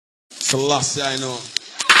Selassie, I know.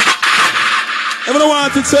 Everyone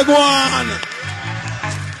want to take one.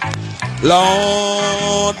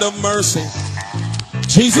 Lord of mercy.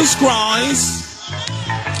 Jesus Christ.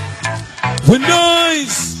 With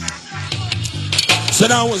noise.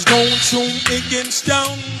 Said I was going to against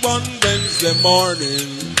town one Wednesday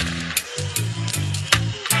morning.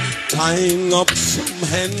 Tying up some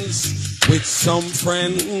hens with some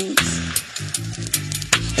friends.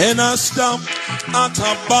 And I stopped at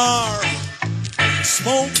a bar,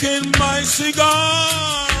 smoking my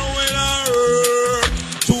cigar, when I heard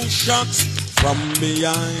 2 shots from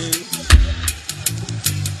behind.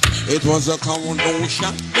 It was a commando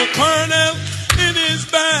shot, the colonel in his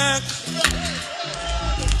back.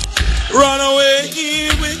 Run away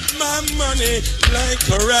with my money like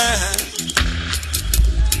a rat.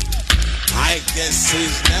 I guess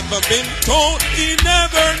he's never been told, he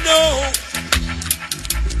never know.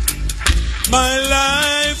 My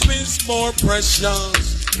life is more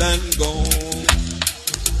precious than gold.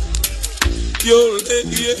 You'll let,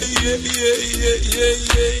 yeah, yeah, yeah, yeah, yeah,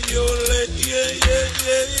 yeah, you'll let, yeah, yeah,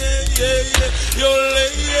 yeah, yeah, yeah, yeah, you'll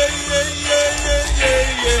let, yeah, yeah, yeah, yeah, yeah,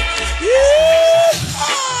 yeah, yeah.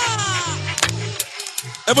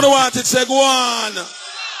 Everyone want it, say go on.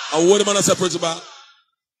 And what am I say, principal?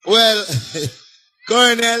 Well,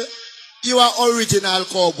 Colonel, you are original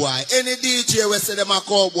cowboy. Any DJ will say them a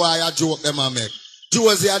cowboy, a joke them a make.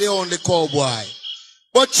 Josey are the only cowboy.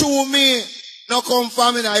 But to me, no come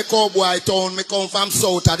from in a cowboy town, me come from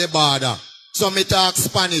south of the border. So me talk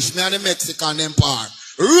Spanish, me and the Mexican empire.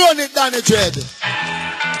 Run it down the dread.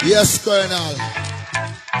 Yes, Colonel.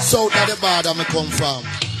 South of the border me come from.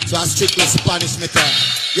 So I strictly Spanish me talk.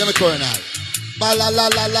 Yeah, me Colonel. Ba la la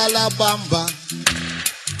la la la bamba.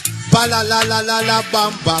 Ba la la la la la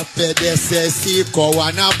bamba. Pede se si ko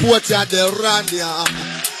wana pocha de randia.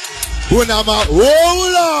 Unama, oh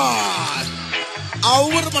Lord. I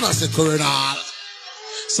would want to say Colonel.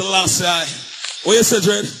 Selassie, what you say,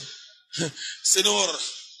 Dread? Senor,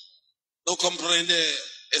 no comprende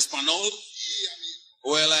español?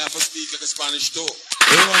 Well, I have to speak like Spanish too.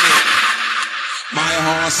 My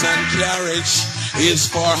horse and carriage is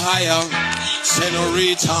for hire,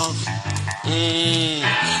 senorita.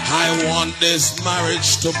 I want this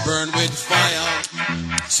marriage to burn with fire,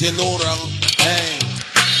 senora. Hey,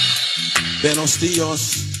 buenos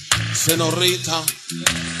dias. Senorita,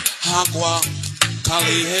 agua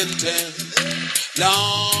caliente,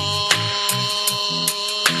 Lord.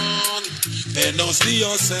 Buenos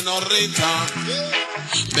dias, senorita.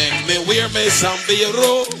 Make me wear me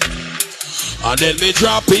sombrero, and then me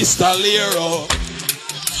drop pistolero,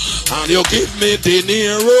 and you give me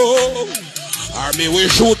dinero, or me we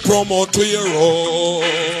shoot promotero.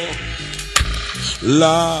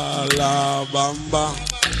 La la bamba.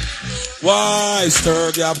 Why,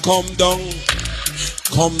 Stur Gav, come down,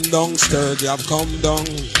 Stur Gav, come down,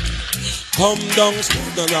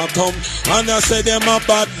 Stur Gav, come. And I say them a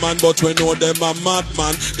bad man, but we know them a mad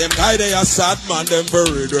man. Them guy they a sad man, them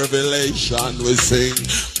buried revelation we sing.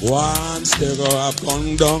 One Stur Gav,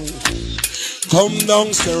 come down,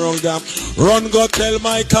 Stur Gav. Run go tell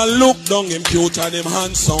Michael, look down, him cute and him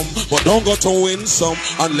handsome, but don't go to win some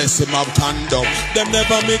unless him have condom. Them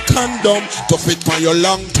never make condom to fit on your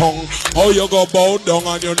long tongue. How you go bow down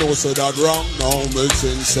and you know say that wrong now. Me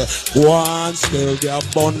say, one Stur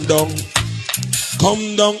Gav, bun down,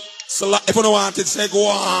 come down. So if you don't want it, say go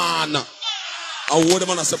on. I would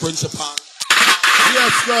man as a principal.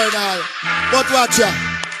 Yes, Colonel. But watch ya.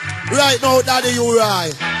 Right now, Daddy, you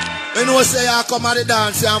right. When you say you come at the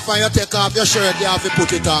dance and find you take off your shirt, you have to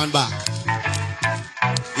put it on back.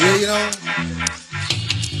 Yeah, you know.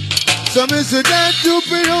 So me say that you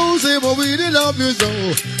say, but we did love you so.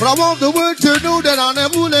 But I want the world to know that I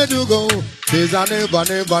never let you go. Says I never,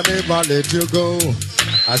 never, never let you go.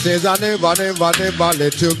 I says I never, never, never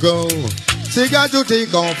let you go. Say got to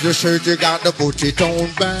take off your shirt, you got to put it on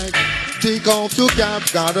back. Take off your cap,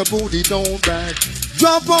 got to put it on back.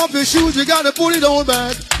 Drop off your shoes, you got to put it on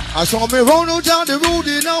back. I saw me roll down the road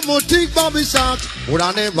and I'm gonna take Bobby shot. But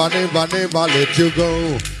I never, never, never let you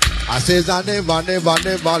go. I says I never, never,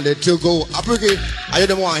 never let you go. I forget, I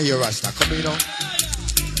didn't want to hear Rasta. Come in,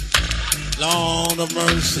 Lord of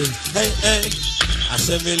mercy. Hey, hey. I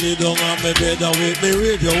said me lay down on my bed and with me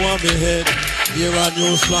radio on my head. Here a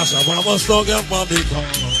new splash, I must not get my big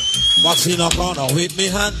corner. Box in a corner with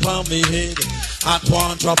me hand on me head. At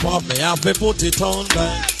one drop off me, I have to put it on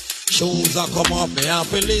back. Shoes a come off me, I have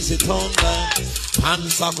to lace it on back.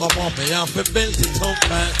 Pants a come off me, I have to belt it on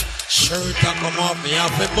back. Shirt a come off me, I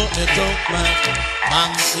have to button it on back.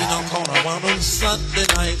 Pants in a corner one on Sunday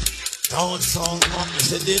night. Don't sound up, me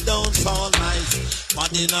say they don't sound nice.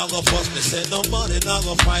 Body not go fuss, me say nobody not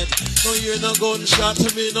go fight. No hear no gunshot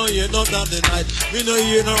to me, no hear no down the night. Me no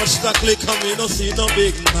hear no rush click and me no see no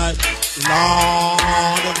big night.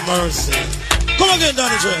 Lord of mercy. Come again,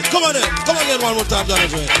 Danny Dread. Come again. Come again one more time, Danny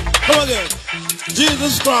Dread. Come again.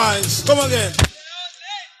 Jesus Christ. Come again.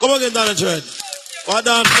 Come again, Danny Dread. Why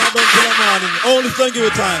dance not done till the morning? Only thank you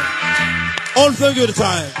the time. Only thank you the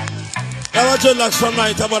time. I was dreadlocks from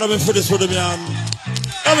night. I'm going to be finished with them, man.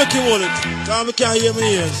 I'm going to keep hold it. I can't hear my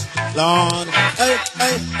ears. Lord. Hey,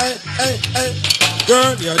 hey, hey, hey, hey.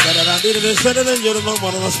 Girl, you're you're the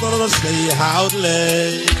one of us, none of us stay out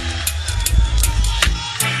late.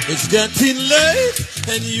 It's getting late,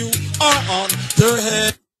 and you are on their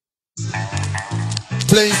head.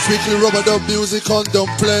 Playing strictly rubber dub music on don't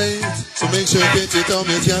play. So make sure you get it on,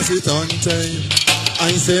 you can sit on tape.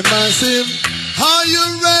 I say massive, are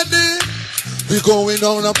you ready? We going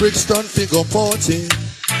on a Brixton figure party.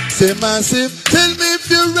 Say massive, tell me if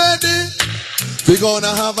you're ready. We gonna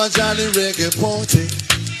have a jolly reggae party.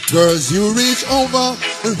 Girls, you reach over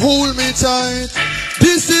and hold me tight.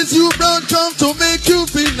 This is you brown come to make you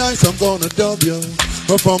feel nice. I'm gonna dub you.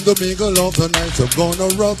 But from the mingle of the night, I'm gonna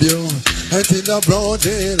rub you. And in the broad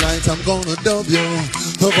daylight, I'm gonna dub you.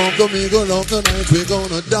 But from the mingle of the night, we're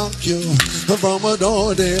gonna dunk you. But from a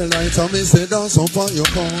broad daylight, I may say dance up on your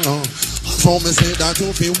corner. So me say that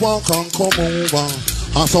if you walk and come over.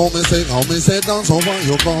 I saw me say, dance over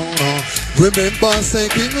your corner. Remember, say,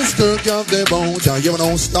 King Stur Gav the boat, and you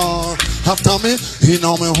no star. After me, in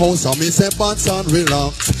on my house, and me say, pants and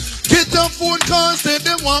relax. Get a phone call, say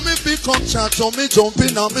they want me to come chat, so me jump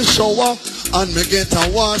in on me shower, and me get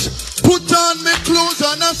a wash. Put on me clothes,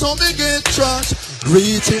 and that's how me get trash.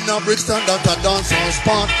 Reaching a Brixton, that a dancing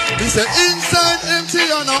spot. Me say, inside empty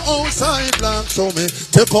and outside black. So me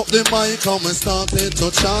take up the mic and me started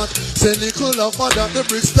to chat. Say, Nicola, for that the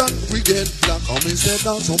Brixton we get black. And me say,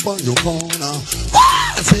 dance up on your corner.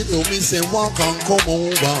 Say, you me say, walk and come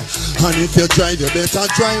over. And if you drive, you better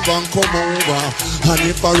drive and come over. And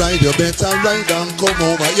if I ride, you better ride and come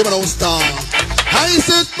over. You know, star. I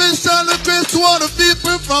said special request to all the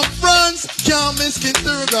people from France. Can't miss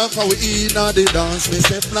Stur Gav how we in at the dance. Me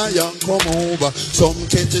say fly and come over. Some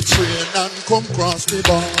catch a train and come cross the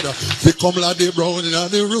border. They come like the brown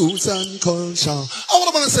and the roots and culture.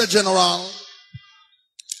 I want to say general.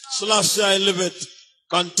 So last year I live it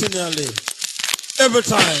continually. Every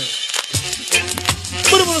time.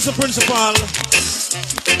 But I'm the principal.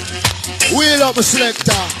 Wheel up a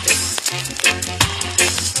selector.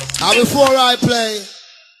 And before I play,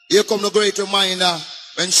 here come the great reminder.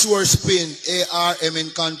 When Sure Spin, ARM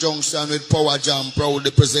in conjunction with Power Jam,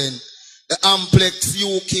 proudly present the Amplex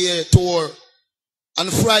UK tour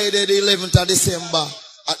on Friday the 11th of December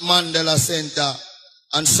at Mandela Center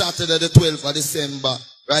and Saturday the 12th of December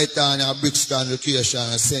right on our Brixton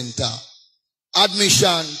Recreation Center.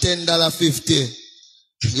 Admission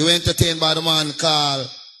 $10.50. You entertained by the man called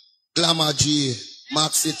Glamour G,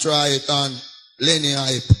 Maxi Triton, Lenny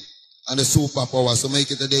Hype, and the Superpower. So make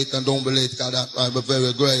it a date and don't be late, because that will be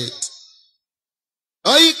very great.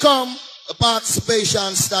 Now here come the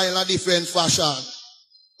participation style, a different fashion.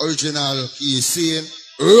 Original key scene,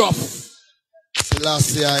 rough.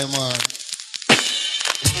 Selassie, man.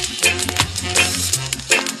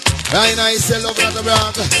 Right now, I say love not the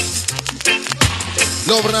brag.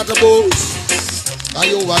 Love not the boots. Are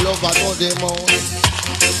you a lover, no demon?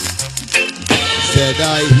 Said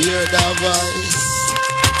I hear the voice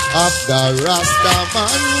of the Rasta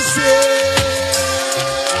man say.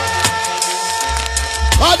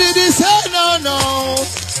 What did he say? No.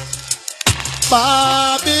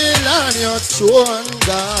 Babylon, your throne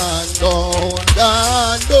gone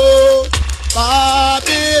down.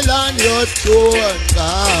 Babylon, your throne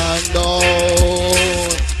gone down.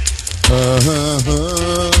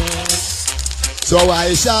 So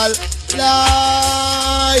I shall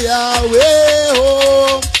fly away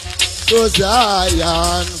home to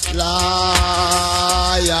Zion,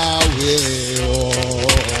 fly away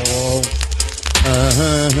home.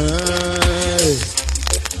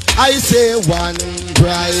 I say one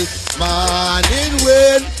bright morning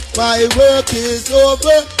when my work is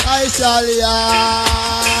over, I shall yard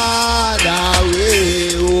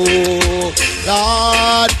away, oh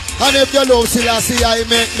Lord. And if you love Selassie, I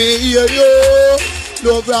make me hear you.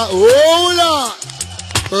 Love that, oh Lord.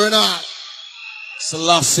 Burn out.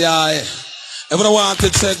 Selassie, everyone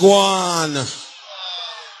wanted to say, go on.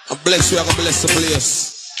 I bless you, I can bless the place.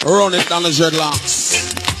 Run it down the dreadlocks.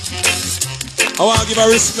 I want to give a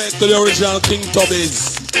respect to the original King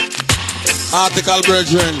Tubbies. Article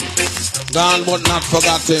brethren, gone but not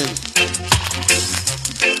forgotten.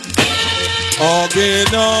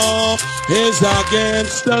 Hugging up is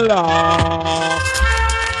against the law.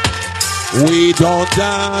 We don't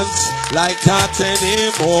dance like that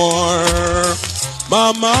anymore.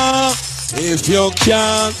 Mama, if you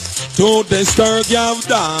can't do the Stur Gav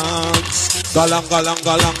dance, galang, galang,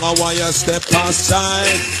 galang, why you step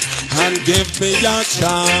aside and give me a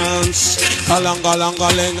chance. Galang, galang,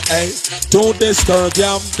 galang, hey, do the Stur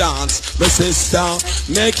Gav dance. My sister,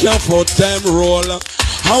 make your foot them roll.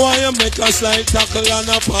 How are you make a slide tackle and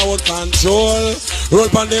a power control? Roll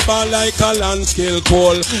on the ball like a land skill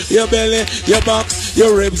pole. Your belly, your back,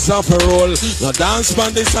 your ribs off a roll. Now dance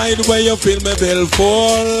on the side where you feel me bill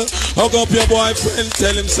fall. Hug up your boyfriend,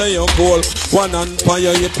 tell him say you're cool. One on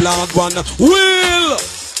fire, you plant one. Will!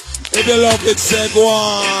 If you love it, say go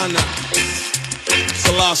on.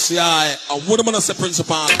 Selassie, I wouldn't want to say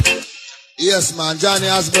principal. Yes, man, Johnny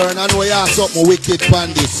Osbourne, I know you have something wicked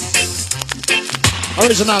on this.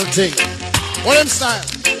 Original thing. What them style?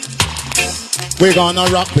 We're gonna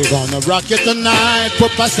rock you tonight.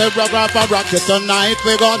 Papa said rock you tonight.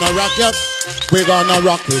 We're gonna rock you. We're gonna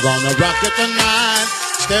rock you tonight.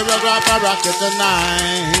 Stereo rock you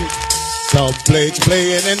tonight. Dub plates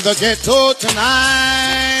playing in the ghetto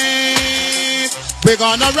tonight. We're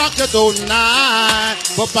gonna rock you tonight.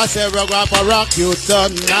 Papa said rock you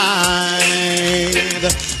tonight.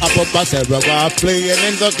 Papa said playing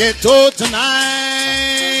in the ghetto tonight.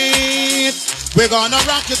 We're gonna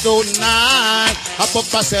rock you tonight.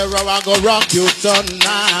 Papa said go rock you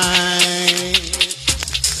tonight.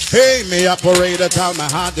 Hey, me operator, tell me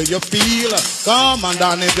how do you feel? Come on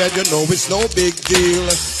down and you know it's no big deal.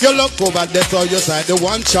 You look over there to your side, the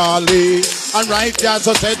one Charlie. And right there,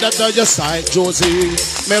 so say that to your side, Josey.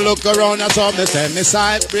 Me look around and saw me say me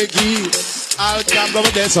side, Brigadier. I'll come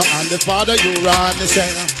over there, so I'm the father you run. Me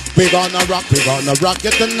say, we're gonna rock you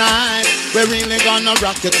tonight. We're really gonna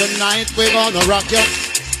rock you tonight. We're gonna rock you.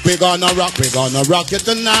 We're gonna rock you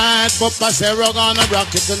tonight. Papa said we're gonna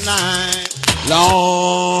rock you tonight.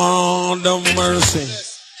 Lord of mercy.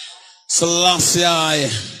 Selassie,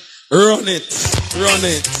 run it.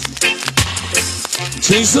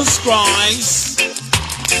 Jesus Christ,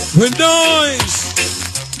 with noise.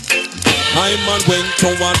 I man went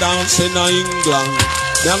to a dance in England.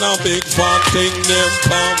 Then a big fat thing them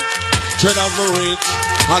come. Tread of a rich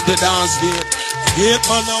at the dance gate. Gate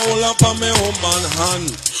man a hold up on me woman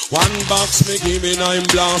hand. One box me giving I'm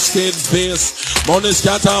blasted face. Money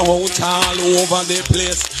scatter out all over the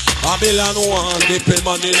place. Babylon want the pay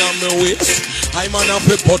money on me waist. I man have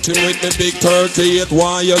to put him with the big 38.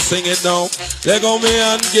 Why you sing it now? They go me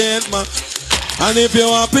and get man. And if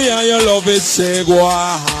you're happy and you love it, say go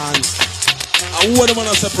on. And what do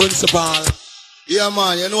I say, principal? Yeah,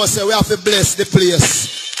 man, you know, say we have to bless the place.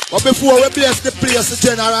 But before we bless the place, the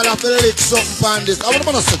general have to lick something on this. I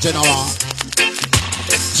want to say, general.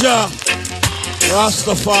 Ja,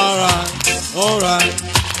 Rastafari, alright.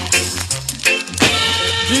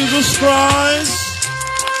 Jesus Christ,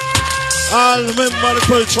 I'll remember the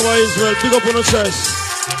culture of Israel. Big up on the chest.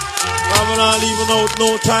 I'm not leaving out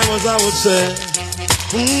no time, as I would say.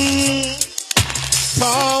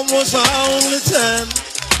 Tom was only 10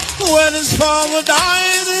 when his father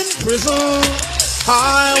died in prison.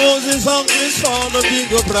 I was his uncle's father,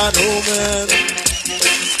 big up brother, man.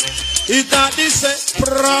 He thought he said,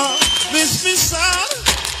 promise me, son,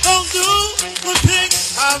 don't do the thing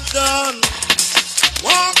I've done.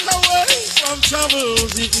 Walk away from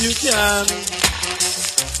troubles if you can.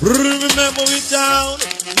 Remember me down,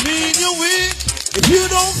 mean you're weak. If you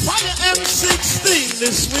don't find your M16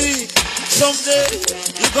 this week, someday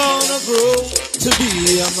you're gonna grow to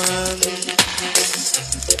be a man.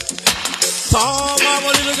 Tom, I'm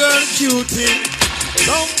a little girl cutie.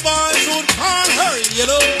 Some boys would call her, you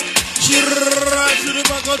know. She rides to the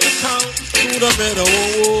back of the town, to the meadow.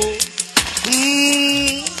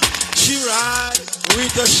 She rides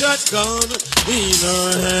with a shotgun in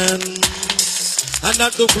her hand. And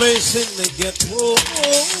at the place in the ghetto,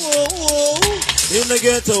 in the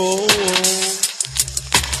ghetto.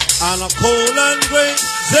 On a cold and gray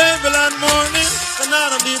Zebulon morning,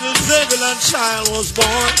 another little Zebulon child was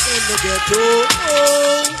born in the ghetto.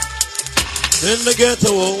 In the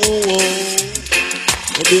ghetto.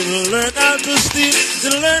 They didn't learn how to steal,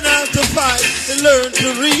 they learn how to fight, they learn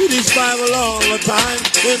to read his Bible all the time.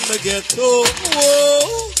 In the ghetto,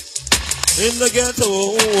 in the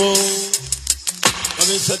ghetto. And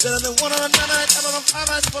it's a day that one of the night,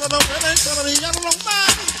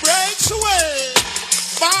 breaks away,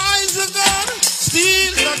 buys a gun,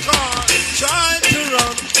 steals a car, tries to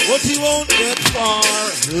run, but he won't get far.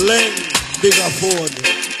 Lane, bigger Ford.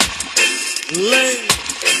 Lane,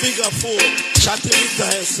 bigger Ford. chatting with the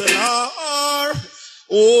SLR.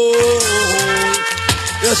 Oh,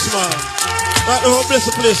 yes, man. Right now, bless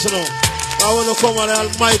the place, you know. I want to come and the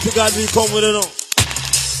Almighty God will come with it, you know.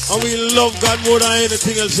 And we love God more than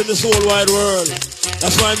anything else in this whole wide world.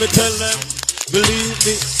 That's why I tell them, believe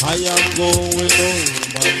me, I am going home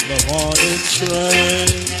on the morning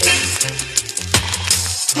train.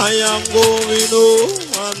 I am going home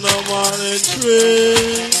on the morning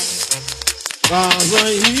train. Cause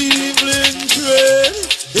my evening train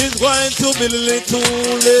is going to be a little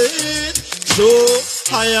late. So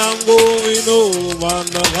I am going home on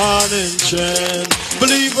the morning train.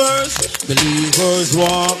 Believers, believers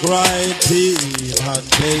walk right in and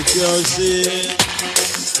take your seat.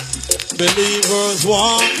 Believers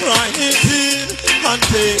walk right in and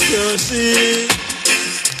take your seat.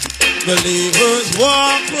 Believers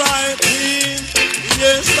walk right in,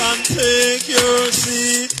 yes, and take your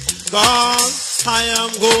seat. God, I am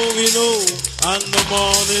going home on the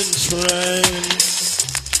morning train.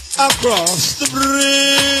 Across the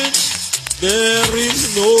bridge, there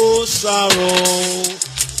is no sorrow.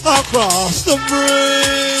 Across the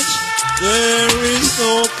bridge, there is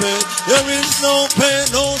no pain. There is no pain,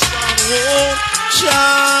 no sorrow.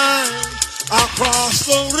 Shine across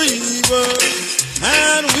the river,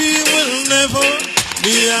 and we will never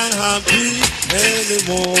be unhappy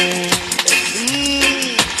anymore.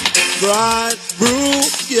 Bright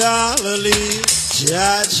brook Galilee,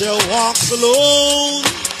 Jaja walks alone.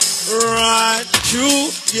 Right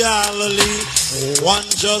through Galilee, one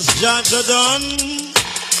just Jaja done.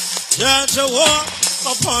 Jaja walk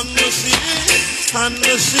upon the sea, and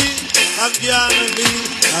the sea of Galilee,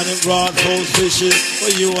 and it brought those fishes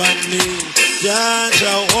for you and me.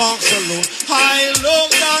 Jaja walks alone. I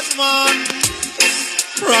love that man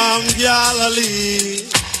from Galilee,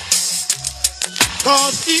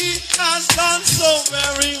 cause he has done so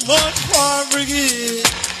very much for Brigadier.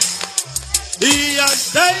 He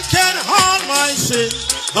has taken all my sin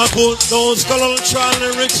and put those cultural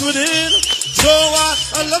lyrics within. So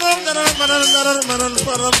I love him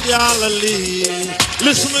from Galilee.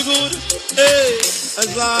 Listen me good, hey,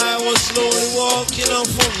 as I was slowly walking a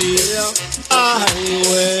familiar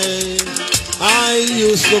highway, I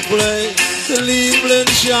used to play the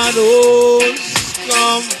Cleveland Shadows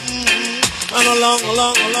come and along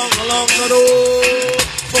the road,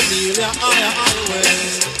 familiar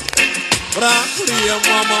highway. But I hear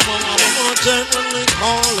mama gently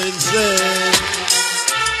calling, say,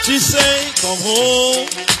 she say, come home,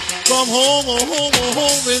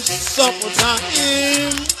 home, it's supper time.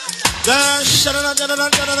 There,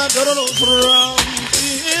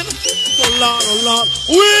 oh Lord,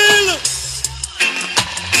 Will!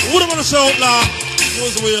 What am I say out loud?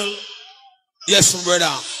 Who's Will? Yes, my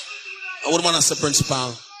brother. What am I say,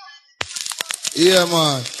 Principal? Yeah,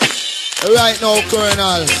 man. Right now,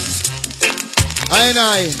 Colonel, I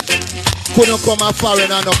couldn't come a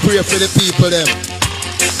foreign and not pray for the people them.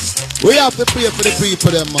 We have to pray for the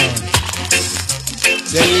people them, man.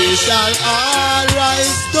 Say we shall all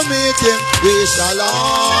rise to meet him, we shall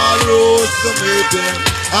all rose to meet him.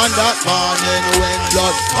 And that morning when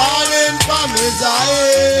blood falling from his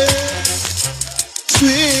eyes,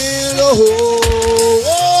 sweet, oh,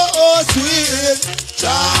 sweet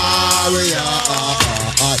chariot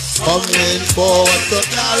coming forth to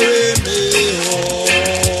carry me home.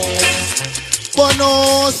 But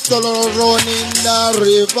no stone run in the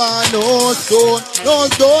river, no stone, no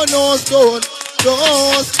stone, no stone. No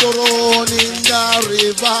stone run in the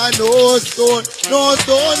river, no stone, no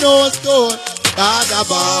stone, no stone. Got a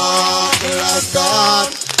buckle a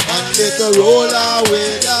start and let roll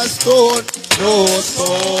away the stone. No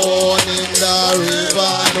stone in the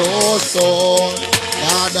river, no stone.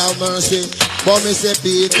 God have mercy. But me say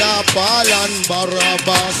Peter, Paul and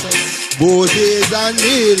Barabbas, Moses and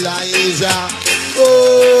Elijah,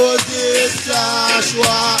 Moses,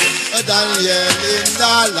 Joshua, Daniel in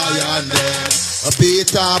the lion den.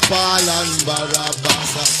 Peter, Paul and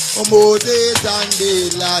Barabbas, Moses and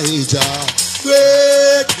Elijah,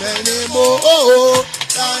 great many more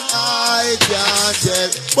than I can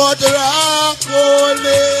tell. But rock on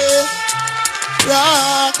me,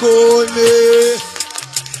 rock on me.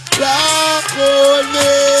 Rock on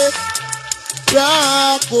me,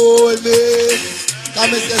 rock on me.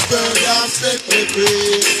 Come and Stur Gav set me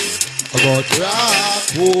free. About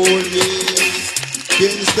rock on me,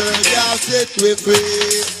 King Stur Gav set me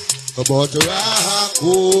free. About rock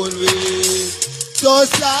on me. So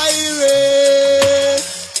Cyrus,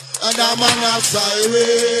 and a man of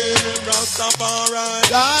Cyrus, Rastafari,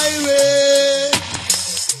 Cyrus,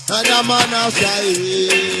 and a man of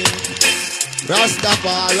Cyrus.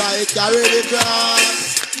 Rastafari carry the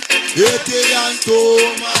cross, Alien to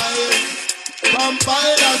my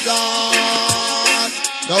vampire God,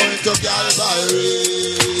 down to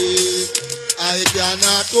Calvary. I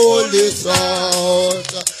cannot hold this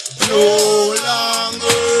out no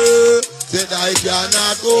longer. Said I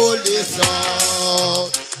cannot hold this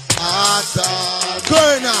out at all.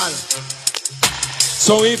 Colonel.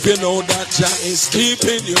 So if you know that Jah is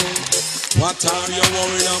keeping you, what are you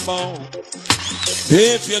worried about?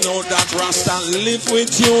 If you know that Rasta live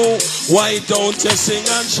with you, why don't you sing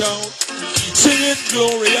and shout? Sing it,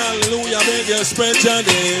 glory, hallelujah, make you spread your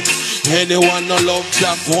name. Anyone no love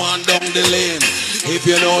Jah, go on down the lane. If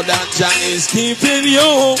you know that Jah is keeping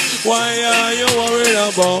you, why are you worried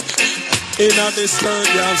about? In a the Stur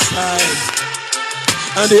Gav style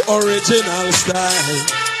and the original style,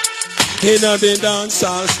 in a the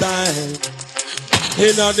dancehall style,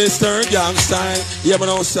 in a the Stur Gav style. Yeah, but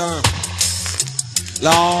no, sir.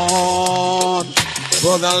 Lord,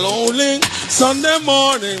 for the lonely Sunday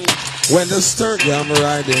morning when the Stur Gav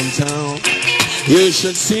ride in town, you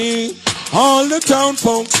should see all the town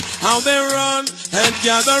folks how they run and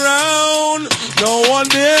gather round. No one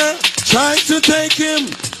there trying to take him,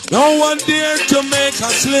 no one there to make a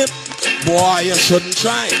slip. Boy, you shouldn't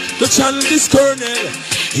try to channel this colonel.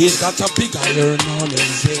 He's got a big iron on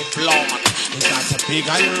his hip, Lord. He's got a big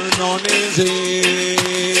iron on his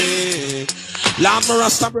hip. Lord, my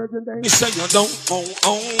Rasta brethren, they say you don't go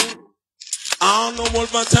on the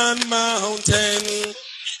Wolverton Mountain,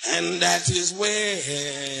 and that is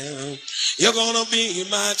where you're gonna be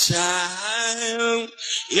my child.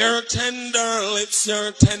 Your tender lips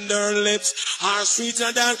are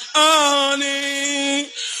sweeter than honey.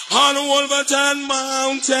 On Wolverton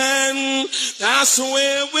Mountain, that's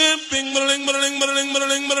where we're bing, bling, bling, bling,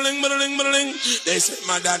 bling, bling, bling, bling. They said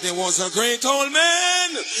my daddy was a great old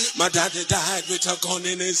man. My daddy died with a gun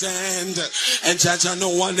in his hand. And Jaja, no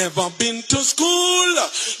one ever been to school.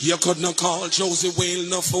 You could not call Josey Whale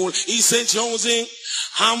no fool. He said, Josey,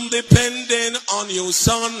 I'm depending on you,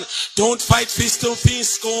 son. Don't fight fist to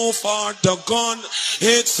fist, go for the gun.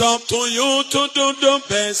 It's up to you to do the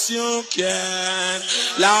best you can.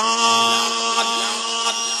 Lord,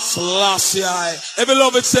 Selassie. Hey,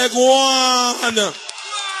 beloved, say one.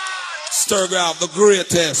 Stur Gav, the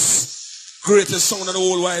greatest sound in the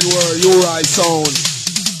whole wide world. Your right sound.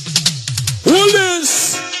 Who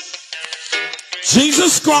this?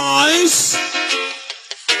 Jesus Christ.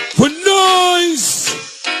 With noise.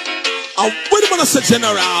 And what do you say,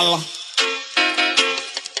 General?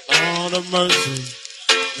 Oh, the mercy.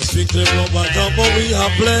 The strictly rubber double we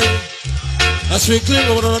are playing. A strictly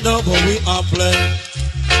rubber double we are playing.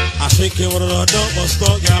 A strictly rubber double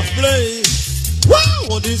Stur Gav play.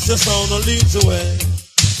 Wow, this is the sound that leads away.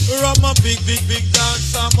 We're on my big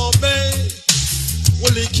dance, I'm obey.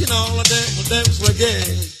 We're licking all of them's reggae.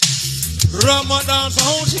 Ramadan, so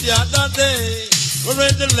hold you the other day. We're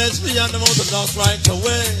in the lesbian, the mountain dance right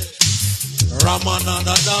away. Ramadan,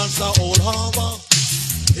 the dancer, Old Harbor.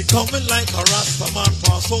 He coming like a Rasta man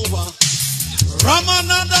pass over.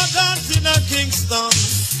 Ramadan, the dance in a Kingston.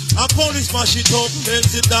 A policeman, she told him,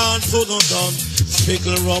 makes it dance, so don't done.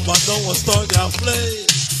 Pickle rubber, don't want Stur Gav play.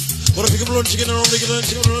 But if you can run chicken around,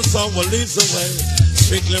 someone leads the way.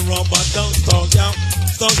 Strictly rubber, don't Stur Gav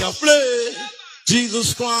play.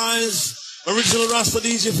 Jesus Christ, original Rasta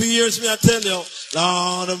DJ for years, me I tell you,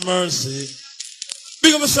 Lord of mercy.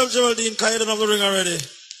 Big up myself, Geraldine, because you don't have the ring already.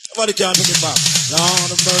 Nobody can take it back.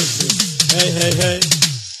 Lord of mercy. Hey.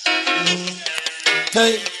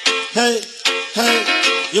 Hey.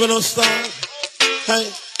 You know star? Hey.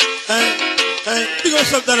 Big up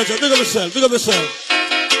yourself, Daniel. Big up yourself.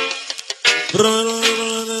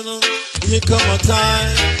 Here come a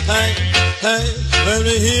time, hey, when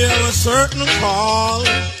we hear a certain call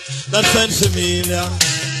that sends familiar,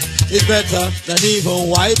 it's better than even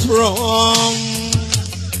white rum.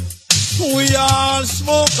 We all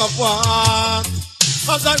smoke apart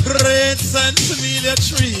of that great sensimilia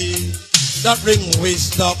tree that bring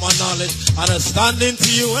wisdom and knowledge, understanding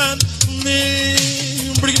to you and me.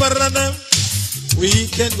 We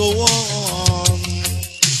can go on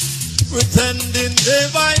pretending day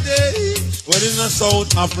by day, when in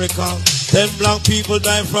South Africa 10 black people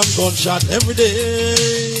die from gunshot every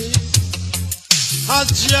day.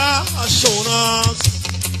 As Jah has shown us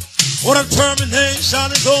what a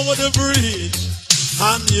termination is over the bridge,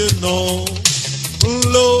 and you know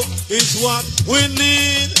love is what we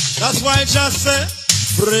need. That's why Jah said,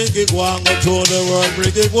 bring it wanga to the world,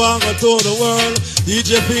 bring it wanga to the world.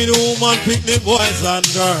 DJ feed woman, picnic boys and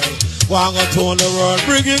girls. Wanga to the world,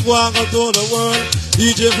 bring it wanga to the world.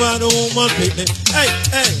 DJ find a woman picnic. Hey,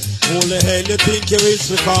 Who the hell you think you is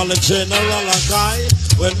to call a general a guy?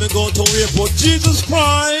 When we go to airport, Jesus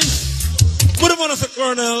Christ. What do you want to say,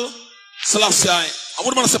 Colonel? Selassie, I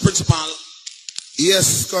would want to say principal.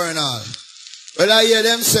 Yes, Colonel. Well, I hear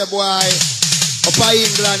them say, boy, up in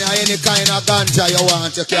England, any kind of ganja you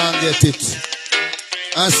want, you can't get it.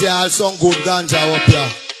 And say, all some good ganja up here.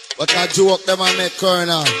 But I joke them and make,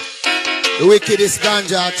 Colonel. The wickedest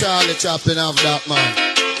ganja Charlie Chaplin of that man.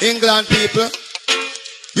 England people,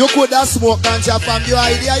 you could have smoked ganja from your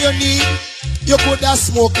idea you need. You could have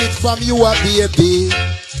smoked it from your baby.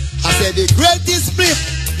 I said the greatest split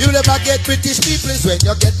you never get British people is when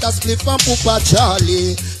you get a split from Papa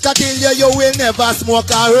Charlie. To tell you will never smoke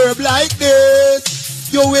a herb like this.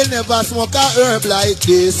 You will never smoke a herb like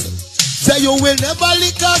this. Say you will never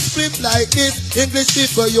lick a split like this. English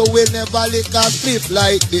people, you will never lick a split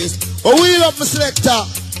like this. Oh, we love my selector.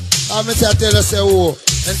 I'm going to tell you, say, oh,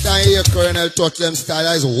 and time here, Colonel touch them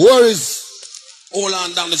style is worries. Hold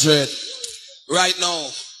on down the dread. Right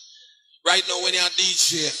now, when you're a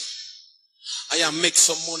DJ, I am make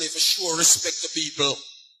some money for sure, respect the people.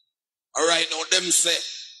 Alright, now them say,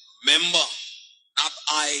 member, not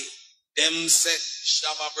I. Them say,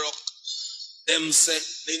 Shava Brock. Them say,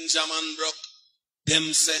 Ninja Man Brock.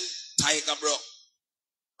 Them say, Tiger Brock.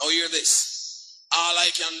 Now hear this. All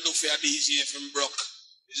I can do for a DJ from Brock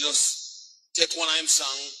is just take one of them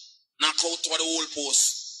song, knock out what the whole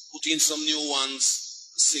post, put in some new ones,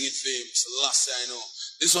 sing it for him. It's the last thing I know.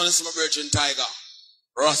 This one is my virgin Tiger.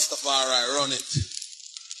 Rastafari, run it.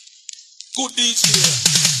 Good DJ.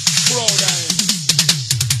 Proud of him.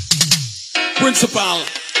 Principal.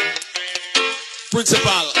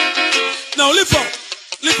 Now lift up.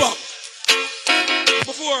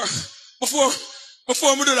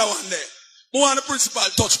 Before we do that one there, I want the principal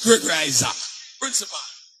touch Gregory Isaac. Principal.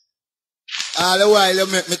 All the while you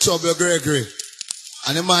make me trouble Gregory.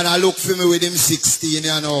 And the man I look for me with him 16,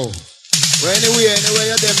 you know. Well, anyway,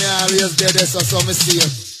 you're there, me always there, so me see you.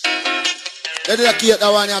 Let me keep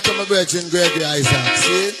that one here to my virgin Gregory Isaac,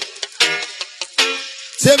 see?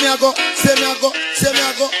 Say me a go.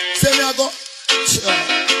 Sure.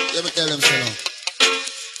 Let me tell him so now.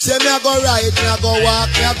 Say me a go ride, me a go walk,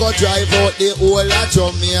 me a go drive out the whole of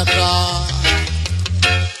Jamaica.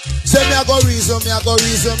 Say me a go reason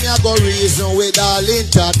with all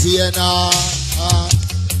entertainer.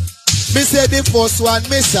 Me say the first one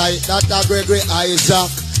me sight that a Gregory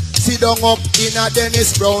Isaac. Sit down up in a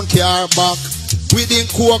Dennis Brown car back. With him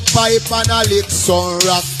coke pipe and a lick sun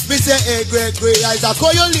rock. Me say, hey Gregory Isaac,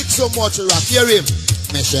 how you lick so much rock? Hear him?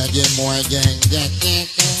 Me say the more gang.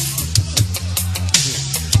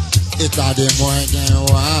 It's a the more gang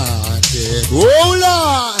wanted. Hold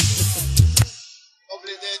on!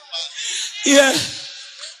 Yeah.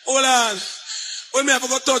 Hold on. When me have to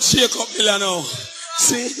go touch Jacob Miller now.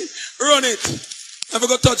 See? Run it. Have to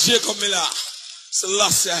go touch Jacob Miller. It's the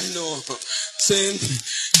last I know. Sing.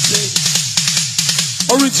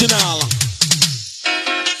 Original.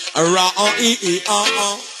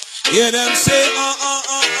 Hear them say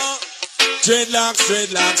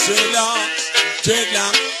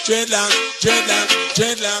dreadlocks.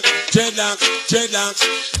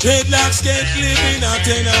 Dreadlocks can't live in a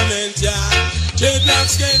tenement yard.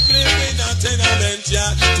 Dreadlocks can't live in a tenement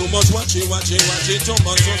yard. Too much watching, too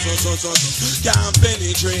much so. Can't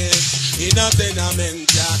penetrate in a tenement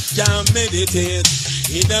yard. Can't meditate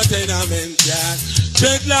in a tenement yard.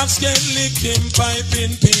 Dreadlocks can't lick him pipe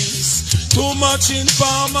in peace. Too much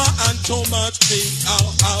informer and too much thing. I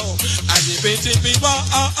give it to people.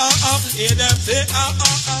 Hear them say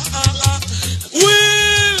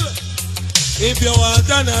Will. If you want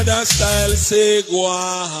another style, say go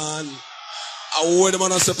on. I word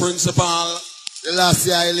man as a principal. The last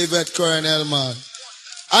year I live at Colonel, man.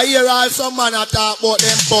 I hear also man a talk about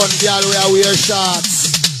them bun girl where wear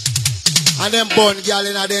shorts. And them bun girl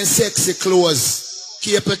in them sexy clothes.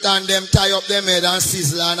 Keep it on them, tie up them head and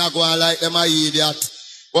sizzle and I go on like them a idiot.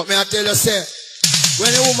 But me I tell you say, when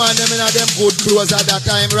the woman them in them good clothes at that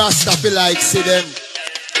time, Rasta feel like see them.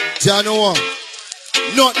 Do you know?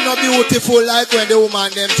 Not no beautiful like when the woman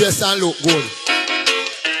them dress and look good.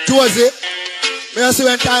 Josey, me I see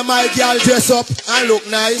when time my girl dress up and look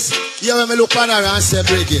nice, yeah when me look on her and say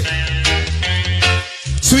Brigadier.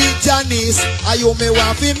 Sweet Janice, are you me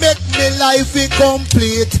want to make me life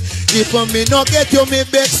incomplete? If me no get you, me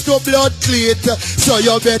begs to blood cleat. So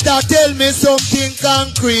you better tell me something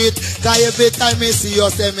concrete. Cause every time me see you,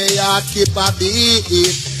 say me heart keep a beat.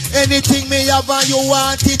 Anything me have and you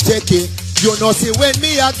want to take it. You know see when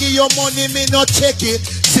me a give you money, me no check it.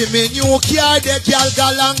 See me new car, the girl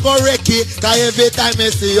gal and go wreck it. Cause every time me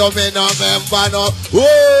see you, me no remember no.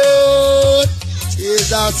 Oh,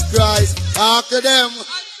 Jesus Christ. After them.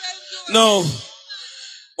 No.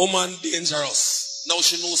 Woman dangerous. Now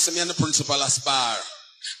she knows me and the principal aspire.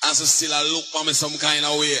 And she still a look for me some kind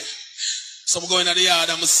of way. So I'm going to the yard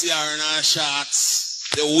and I see her in her shorts.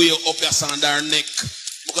 The way up your on her neck.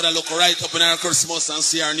 I'm going to look right up in her Christmas and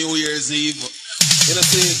see her New Year's Eve. You know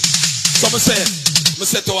see? So I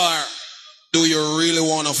said to her, do you really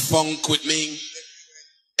want to funk with me?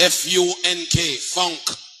 F-U-N-K, funk.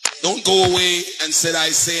 Don't go away and say I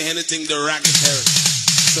say anything derogatory.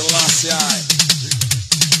 Selassie.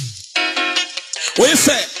 What you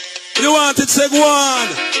say? You want it, say go on.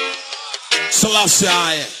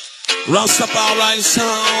 Selassie. Rastafari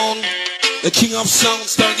sound. The king of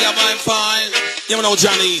songs, Stur Gav my fine. You know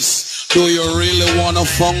Johnny's. Do you really wanna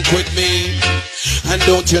funk with me? And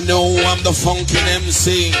don't you know I'm the funkin'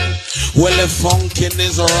 MC? Well, if funkin'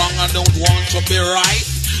 is wrong, I don't want to be right.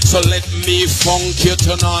 So let me funk you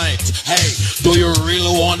tonight. Hey, do you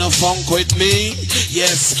really wanna funk with me?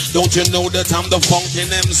 Yes, don't you know that I'm the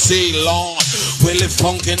funkin' MC, Lord? Well, if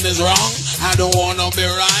funkin' is wrong, I don't wanna be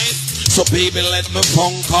right. So baby, let me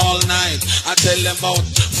funk all night. I tell them about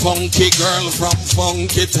funky girl from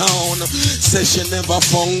funky town. Says she never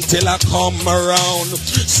funk till I come around.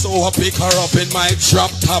 So I pick her up in my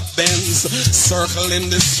drop top Benz,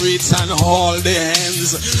 circling the streets and hold the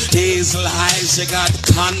hands. Hazel eyes, she got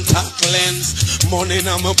contact lens. Money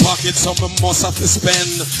in my pocket, so I must have to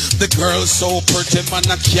spend. The girl's so pretty, man,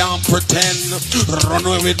 I can't pretend. Run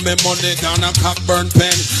away with me money down a Cockburn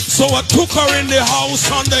pen. So I took her in the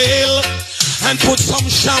house on the hill and put some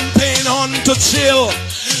champagne on to chill.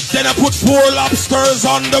 Then I put 4 lobsters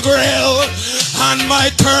on the grill, and my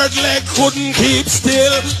third leg couldn't keep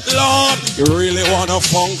still. Lord, you really wanna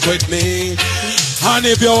funk with me? And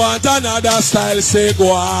if you want another style, say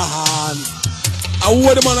go on. And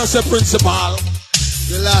what the man I say, principal?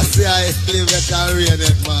 The last year I live at Carrion,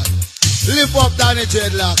 man. Lift up Danny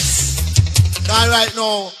Dreadlocks. Cause right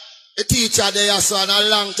now, the teacher there, so in a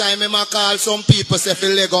long time, I call some people say for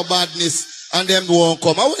Lego badness, and them won't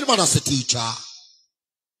come. And what the man I say, teacher?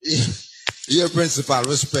 Your principal,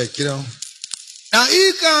 respect, you know. Now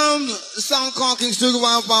here comes the sound called King Stur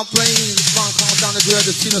Gav playing the song called down the grade,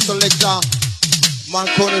 the senior selector, man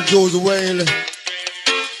called Josey Whale,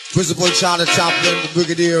 Principal Chaplin, the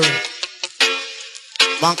Brigadier,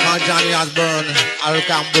 man called Johnny Osbourne, Al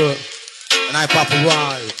Campbell, and I Papa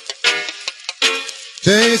Roy.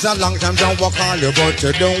 Takes a long time to walk on you, but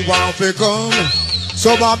you don't want to come.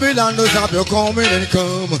 So Babylon does have you coming and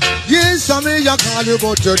come. Yes, I mean you call you,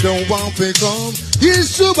 but you don't want to come.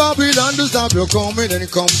 Yes, to Babylon does have you coming and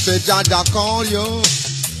come. Say Jaja call you.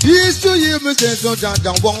 Yes, to hear me say so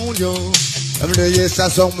Jaja want you. And yes,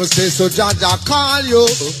 that's what me say so Jaja call you.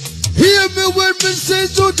 Hear me when me say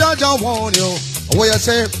so Jaja want you. What you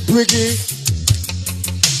say, Briggy?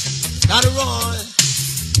 Gotta run.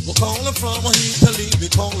 We're calling from a heat to leave, we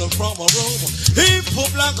calling from a room. Hip hop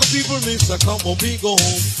like a people mix, I come on, we go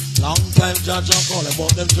home. Long time Jaja calling, but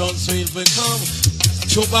them John Sweet will come.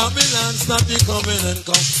 Show Babylon, stop you coming and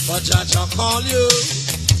come. But Jaja call you.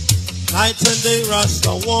 Night and day, Rasta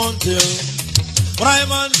want you. But I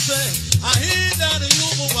man say, I hear that you,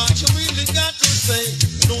 but what you really got to say.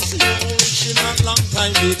 Don't see your original long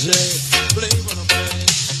time DJ. Play on the play.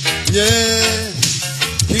 Yeah.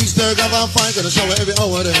 King Stur Gav fine, gonna show every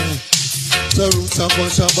hour there. The roots of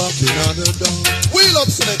culture back in on the down. Wheel up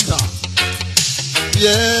selector.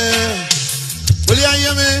 Yeah. Will you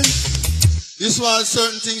hear me? This was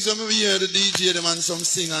certain things when we hear the DJ them and some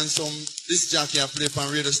sing and some this jockey I play on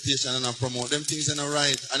radio station and I promote them things in the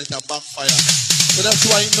right and it a backfire. So that's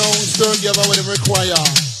why now Stur Gav what them require.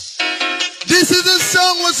 This is the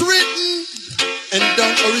song was written and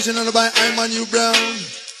done originally by Iman Brown.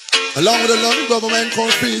 Along with the London government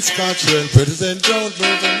called Peace Cottrell, President John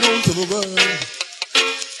Burton known to the world.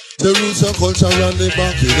 The roots of culture and the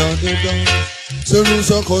back it on the down. The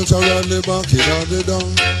roots of culture and the back it on the down.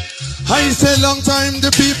 I say long time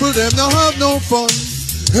the people them not have no fun.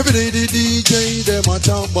 Every day the DJ them a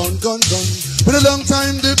talk about gun. But a long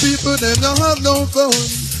time the people them not have no fun.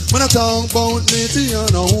 When I talk about Nitty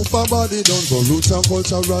and I hope a body done. For roots and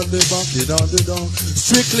culture and the back it on the down.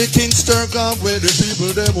 Strictly King Stur Gav where the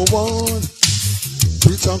people them want.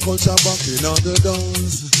 Roots and culture back in on the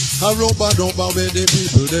dance. A rubber where the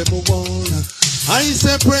people them want. I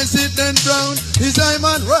say President Brown is I'm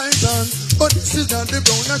on right hand. But this is not the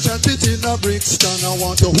brown, I chant it in a Brixton. I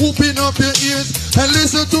want to whooping up your ears and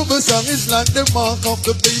listen to my song. It's like the mark of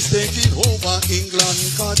the beast taking over England.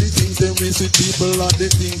 Cause the things them we see people and they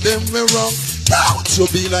think them we wrong. That should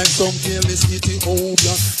be like some careless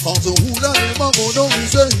Ethiopia. Cause the hula never go down, we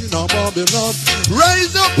say in a Babylon.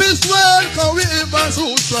 Rise up his world, cause we ever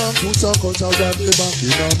so strong. Put a cut around the back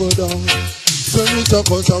in our down. So we talk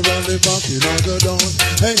us around the back in our down.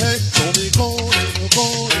 Hey, hey, so we calling.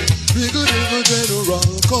 Brigadier General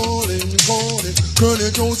calling. Colonel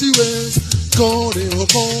Josey calling.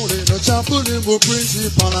 The Chaplin for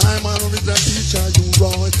principal. I'm on with the teacher, you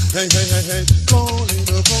right. Hey, calling.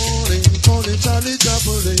 Charlie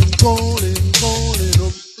Chaplin calling.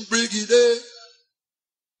 Brigadier.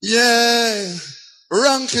 Yeah.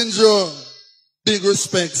 Ranking Joe. Big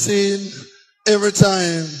respect, see? Every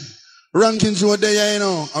time. Ranking Joe there, you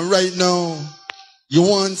know. And right now, you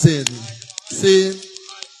wanted. See?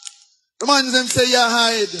 The man them say you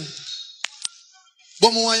hide.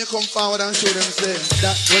 But more when you come forward and show them say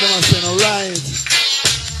that's what them are saying, alright.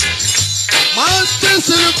 Masters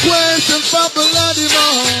to the question for bloody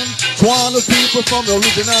man. To all the people from the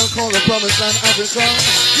original color promised land Africa.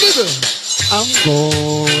 Nigga, I'm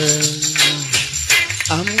going.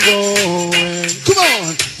 Come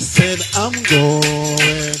on. Said I'm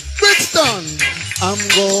going. Brixton, I'm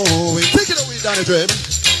going. Take it away, Danny Dreb.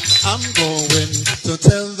 I'm going to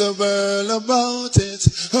tell the world about it.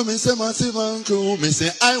 Me say massive and crew. Me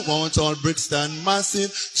say I want all Brixton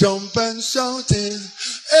massive. Jump and shouting.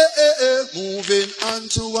 Moving on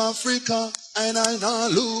to Africa. And I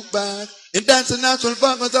not look back. If that's a natural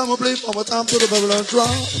fact, I'm going to play for my time to the Babylon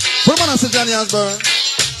drop. What man I say Johnny Osbourne?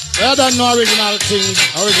 I don't know original thing,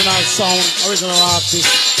 original sound, original artist,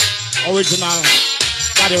 original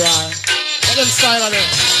body ride. What them style of them?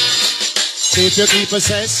 If you keep a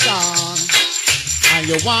session and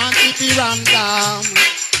you want it to run down,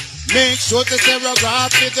 make sure to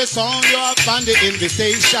stereograph with the song you have on the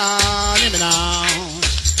invitation. Hear me now.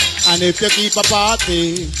 And if you keep a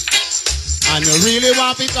party and you really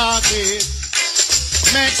want to party,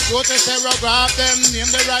 make sure to stereograph them,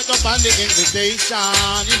 name the right up on the invitation.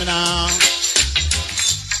 Hear me now.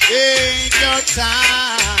 Take your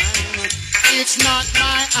time. It's not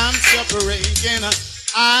my answer breaking.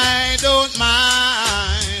 I don't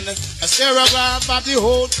mind a stereograph of the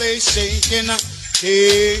whole place shaking.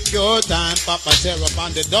 Take your time, Papa Seraph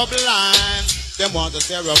on the double line. Them want the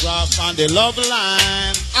stereograph on the love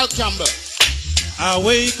line. I'll Campbell. I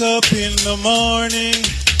wake up in the morning,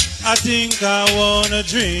 I think I wanna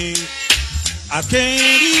drink. I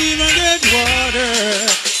can't even get water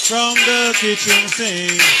from the kitchen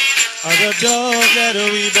sink. Or the dog that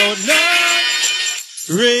we both love,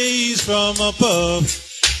 raised from a pup.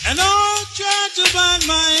 And I'll try to bind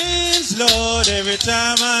my hands, Lord, every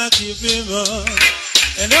time I keep him up.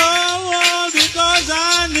 And all because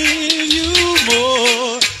I need you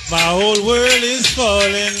more. My whole world is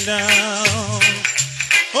falling down.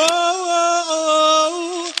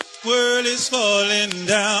 Oh, world is falling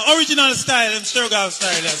down. Original style and Stur Gav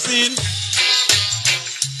style, I've seen.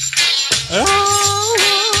 Oh,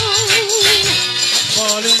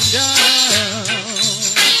 falling down.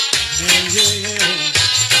 Yeah.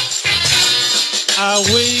 I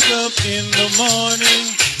wake up in the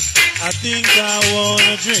morning, I think I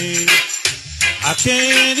wanna drink. I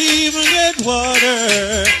can't even get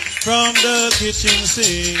water from the kitchen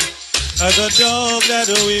sink. As a dog that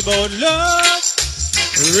we both love,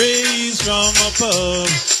 raised from a pub.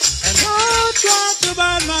 And I try to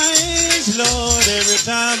bite my hands, Lord, every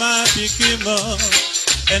time I pick him up.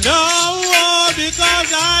 And all because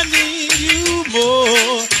I need you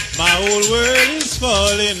more. My whole world is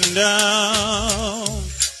falling down.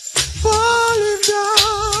 Falling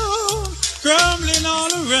down, crumbling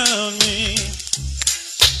all around me.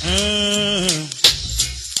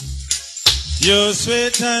 Your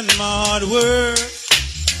sweat and my hard work,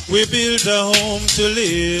 we built a home to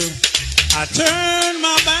live. I turned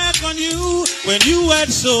my back on you when you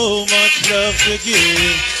had so much love to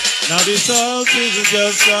give. Now this house is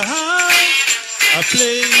just a house, a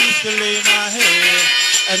place to lay my head.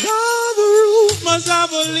 And now the roof must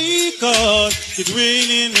have a leak, cause it's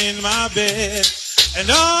raining in my bed. And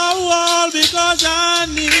all because I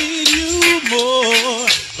need you more.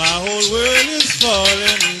 My whole world is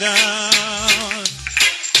falling down.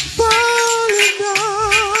 Falling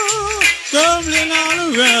down, crumbling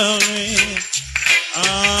all around me.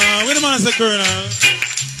 Wait a minute, Colonel.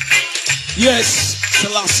 Yes,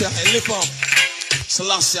 Selassie, live up.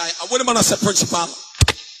 Selassie, what am I say, principal?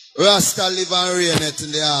 Rasta live and reign it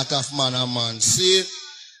in the heart of man and man. See,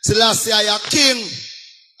 Selassie, a king,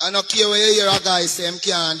 I don't care where you hear a guy say him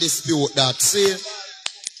can't dispute that. See?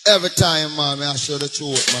 Every time, man, I show the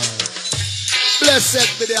truth, man.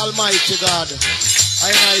 Blessed be the Almighty God.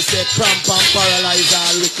 I say cramp and paralyze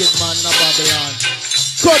all wicked man in Babylon.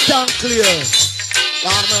 Cut and clear.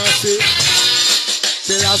 Lord mercy.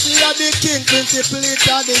 Till I see the king principle it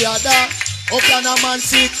and the other. How can a man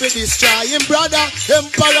seek to destroy him brother?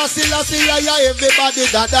 Emperor Selassie, everybody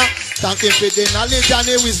dada. Thank him for the knowledge and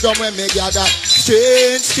the wisdom when me gather.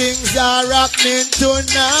 Strange things are happening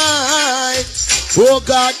tonight. Oh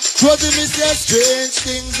God, Josey me say strange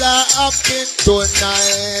things are happening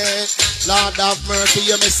tonight. Lord have mercy,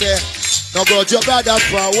 you me say, no grudge your brother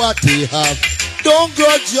for what he have. Don't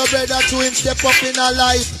grudge your brother to him step up in a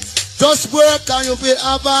life. Just work and you will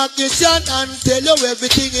have a kitchen and tell you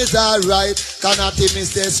everything is alright. Cannot even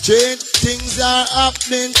say strange things are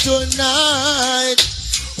happening tonight.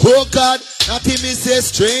 Oh God, not even say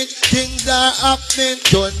strange things are happening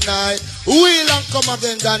tonight. We'll come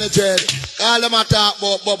again, Danny Dread. All them a talk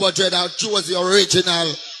about Bubba Dread and choose the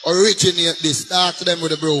originate this. Start to them with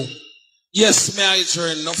the broom. Yes, may I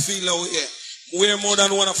turn, no feel out here. We're more than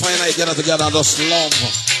one to find I get together and just love.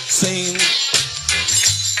 Sing.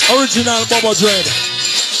 Original Bubba Dread.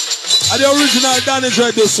 And the original Danny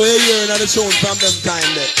Dread do so you hear in the tune from them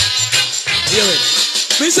time there. Hear it.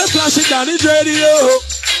 Me say flash it Danny Dread, yo.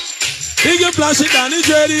 Big you flash it Danny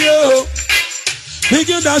Dread, yo. Big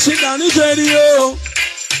you dash it Danny Dread, yo.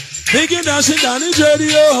 Big you dash it Danny Dread,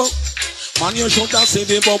 yo. Man, you should have seen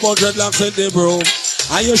the Bubba Dreadlocks in the broom.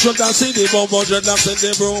 And you should have seen the Bubba Dreadlocks in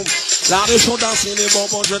the broom. Lord, you should have seen the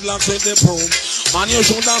Bubba Dreadlocks in the broom. Man, you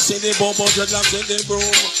should have seen the Bubba Dreadlocks in the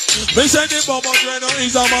broom. Me say the Bubba Dread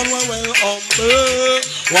is a man well humble.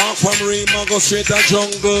 Walk from Rima, go straight to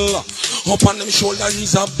jungle. Up on them shoulder,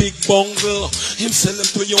 he's a big bungle. Him sell them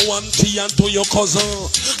to your auntie and to your cousin.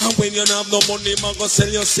 And when you have no money, man, go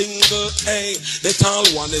sell your single. Hey, the tall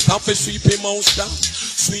one, they have to sweep him out down.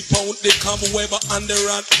 Sweep out the cobweb and the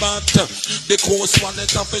rat bat. The coast one, they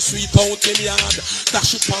have to sweep out him yard.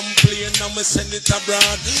 Dash up and plane and me send it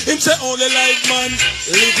abroad. Him say only life man,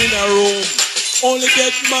 live in a room. Only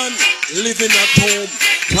dead man, living at home.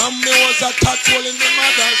 From me was a tadpole in the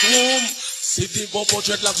mother's womb. See the Bubba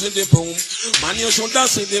Dreadlocks in the broom. Man, you should have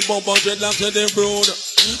seen the Bubba Dreadlocks in the brood.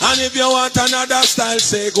 And if you want another style,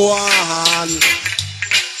 say go on.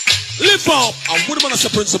 Lift up. And what man say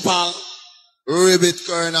principal? Ribbit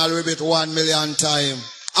Colonel, ribbit 1 million time.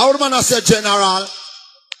 How man say General?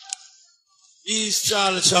 East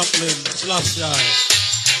Charlie Chaplin, slash guy.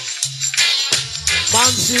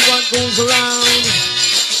 Man, see what goes around.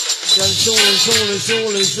 Then surely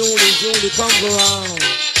comes around.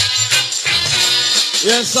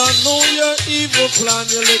 Yes, I know your evil plan,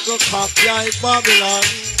 your little cock-like Babylon.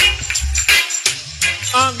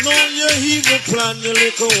 I know your evil plan, your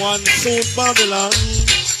little one-suit Babylon.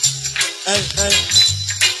 Hey,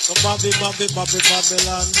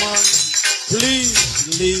 Babylon, man. Please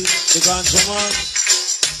leave the ganja man.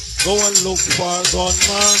 Go and look for a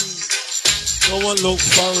gunman. Go and look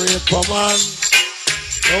for a raper man.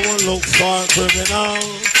 Go and look for a criminal.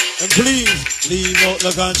 And please leave out the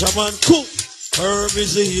ganja man. Cool. Herb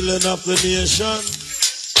is the healing of the nation.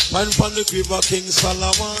 Find from the river King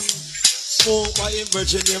Solomon. Smoke by him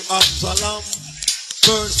virgin named Absalom.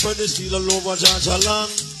 Birds spread the steel all over Georgia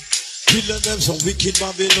land. Killing them some wicked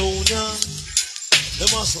Babylonian.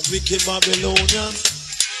 Them are some wicked Babylonian.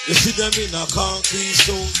 You see them in a concrete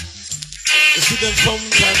stone. You see them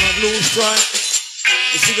sometime a blue stripe.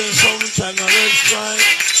 You see them sometime a red stripe.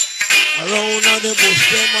 Around on the bush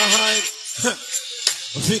them a hide.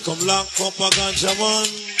 If we come lock up a ganja man,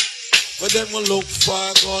 but them will look for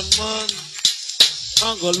a gunman.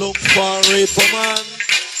 I'm gonna look for a raper man.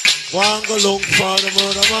 I'm gonna look for the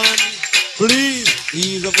murder man. Please,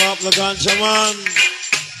 ease up the ganja man.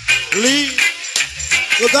 Leave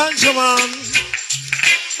the ganja man.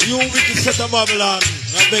 You wicked set of Babylon.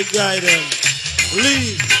 A big guy them.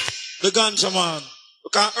 Leave the ganja man.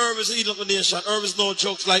 Because herb is the healing of the nation. Herb is no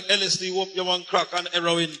jokes like LSD, whoop your one crack and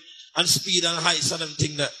heroin. And speed and heights and them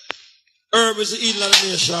thing that. Herb is the evil of the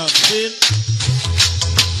nation. See?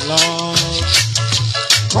 Lord.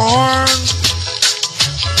 Corn.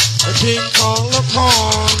 A thing called the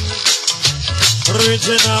corn.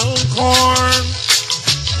 Original corn.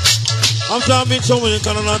 I'm talking to me,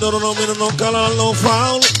 I don't know me, no color, no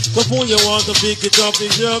foul. So who you want to pick it up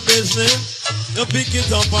is your business. You pick it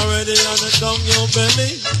up already and it's down your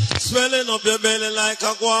belly. Swelling up your belly like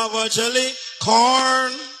a guava jelly.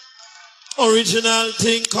 Corn. Original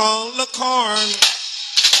thing called the corn.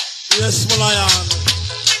 Yes, Malayan.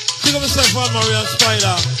 Think of yourself on Marian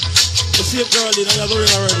Spider. The same girl in, you're doing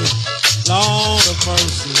already. Lord of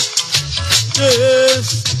mercy.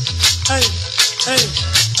 Yes. Hey, hey,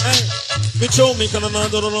 hey. Me show me can I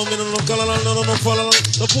don't know me no color no follow.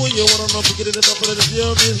 The boy you wanna know to get it up for the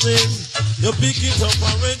your business. You pick it up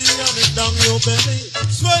already and it down your belly.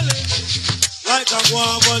 Swelling like a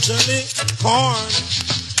guava jelly. Corn.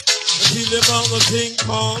 Until you got the thing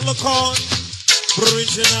called the corn.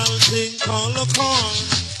 Original thing called the corn.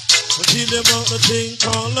 Until you got the thing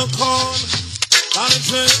called the corn. And it's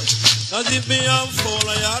as if me am full,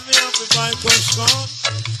 I had me up to buy crush corn.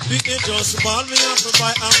 Pick it just ball me up to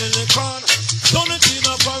buy a millicorn. Don't it in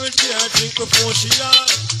a porridge here, I drink before she on.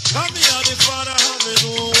 Come me out the father, and me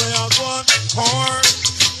know where I gone. Corn.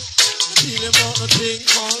 Until you got the thing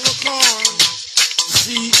called the corn.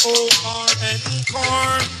 C-O-R-N,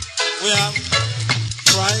 corn. We have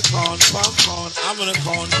dry corn, palm corn, almond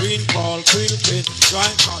corn, green corn, cream pit,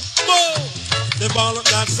 dry corn. Whoa! The ball of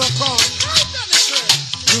that's a corn.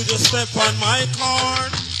 You just step on my corn.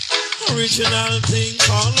 Original thing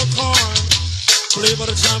called the corn. Play by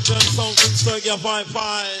the champion, something Stur Gav 5-5.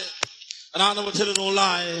 And I'll never tell you no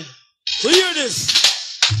lie. So hear this.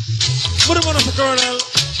 Put him on the Colonel.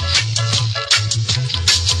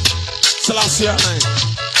 Selassie,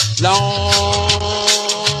 Lord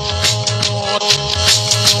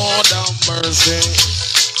have mercy.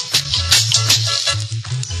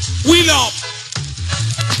 We love.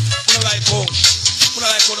 I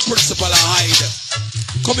like how the principal hide.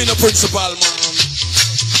 Come in the principal, man.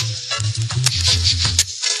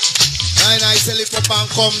 I say lift up and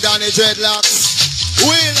come down the dreadlocks.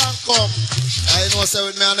 Wheel and come. I know say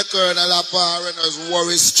with me and the Colonel a par and us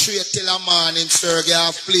worry straight till a morning Stur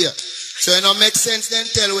Gav play. So it don't make sense then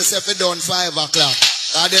tell we say if it done 5 o'clock.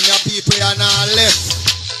 Cause them your people are not left.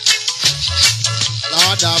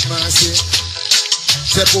 Lord have mercy.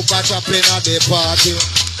 Say Papa Chaplin at the party.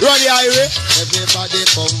 Run the highway. Everybody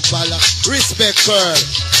come follow. Respect girl.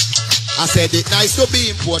 I said it nice to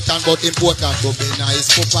be important, but important to be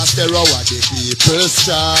nice. Papa Stero are the people's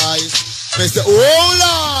choice. Me say, hold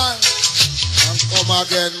on. And come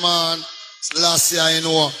again, man. Last year, you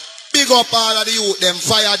know. Big up all of the youth, them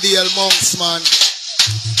fire deal monks, man.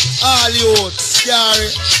 All youth,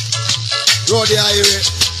 scary. Road the highway.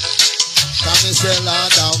 Can you say,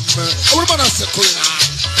 Lord have mercy? What about us, Queen?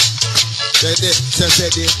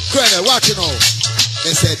 Say, Colonel, watch you know.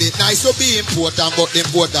 They said it nice to be important, but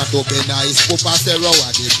important to be nice. Papa say, row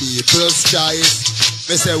are the people's choice.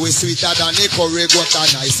 They say we sweeter than the curry, got a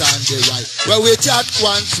nice and the right. Well, we chat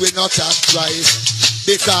once, we not chat twice.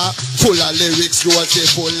 Because full of lyrics, Josey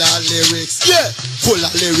full of lyrics. Yeah, full of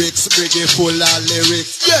lyrics, Brigadier full of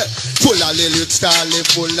lyrics. Yeah, full of lyrics, Charlie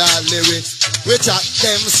full of lyrics. We chat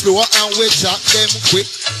them slow and we chat them quick.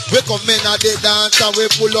 We come in at the dance and we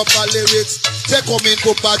pull up our lyrics. They come in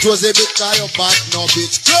Papa Josey because you bad no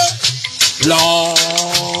bitch. Yeah.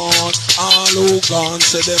 Lord, all who gone,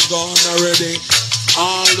 say them gone already.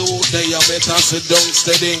 All who they are better sit down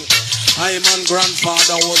steady. I man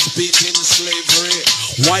grandfather was beat in slavery,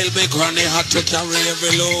 while my granny had to carry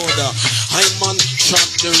every load. I man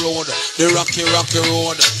trod the road, the rocky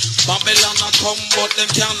road. Babylon a come but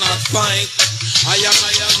them cannot fight. I and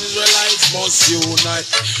I as Israelites must unite.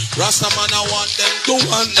 Rastaman I want them to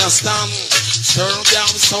understand. Stur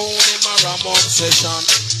Gav sound in my ram obsession.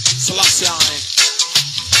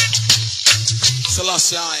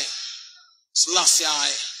 Selassie,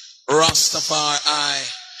 Rastafari.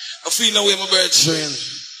 I feel the way my birds train.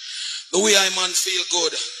 The way I man feel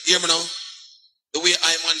good. Hear me now? The way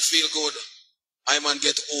I man feel good. I man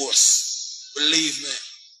get hoarse. Believe me.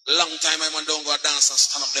 Long time I man don't go dance and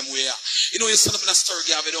stand up them way. You know you stand up in a Stur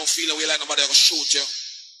Gav, you don't feel the way like nobody will shoot you.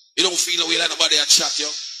 You don't feel the way like nobody will chat you.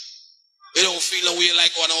 You don't feel the way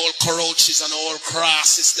like one all crouches and all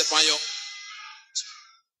crosses step on you.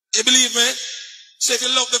 You believe me? So if you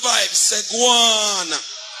love the vibes, say go on.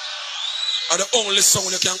 Are the only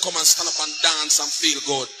song you can come and stand up and dance and feel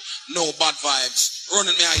good. No bad vibes.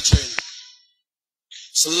 Running me high train.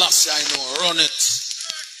 Selassie, I know. Run it.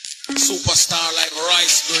 Superstar like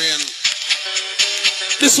rice grain.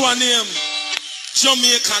 This one name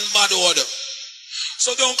Jamaican bad order.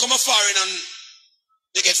 So don't come a foreign and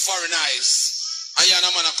they get foreign eyes. And you're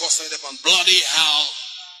a man of custom on bloody hell.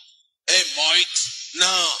 Hey, mate.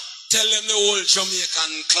 Now tell them the old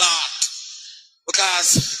Jamaican clock.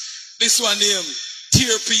 Because this one name,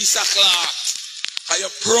 tear piece of cloth. Are you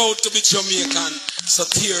proud to be Jamaican? So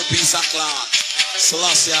tear piece of cloth.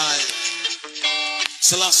 Selassie,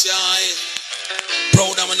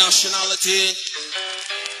 proud of my nationality.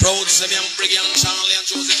 Proud to say me I'm Brigadier and Charlie and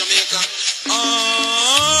Josey Jamaica.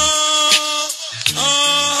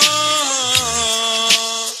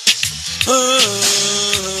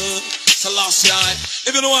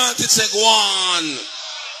 If you don't want it, say go on.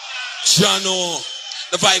 Jano,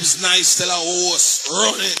 the vibe's nice, tell a host,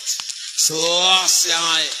 run it. Selassie,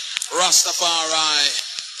 Rastafari.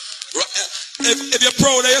 If you're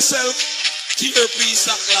proud of yourself, tear a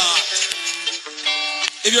piece of cloth.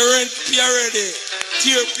 If you're ready,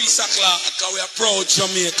 tear a piece of cloth, because we are proud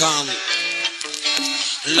Jamaican.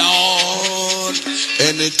 Lord,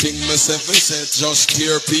 anything myself said, just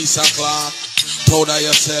tear a piece of cloth. Proud of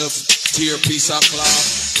yourself, tear a piece of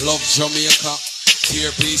cloth. Love Jamaica, tear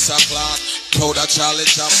a piece of cloth. Proud of Charlie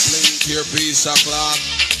Chaplin, tear a piece of cloth.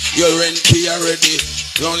 You're ready,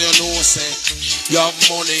 don't you know, say, you have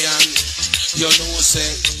money and you know, say,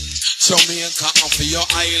 Jamaica and for your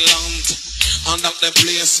island, and that the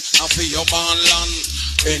place and for your born land.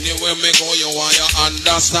 Anywhere me go, you want you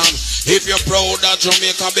understand. If you're proud of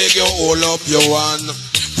Jamaica, beg you hold up your one.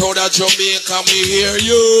 Proud of Jamaica, me hear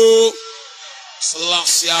you.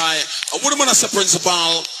 Selassie, and what am I say,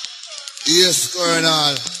 principal? Yes,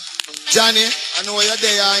 Colonel. Johnny, I know you're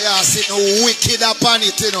there and you're sitting wicked upon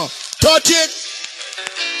it, you know. Touch it!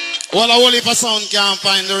 Well, I only if a sound can't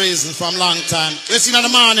find the reason from long time. Listen in the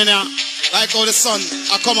morning here, like how the sun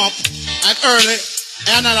I come up and early,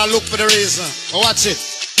 and then I look for the reason. Watch it.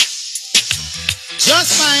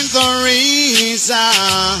 Just find the reason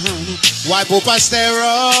why Papa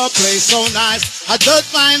Stero plays so nice. I just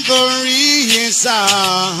find the reason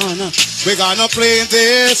we're gonna play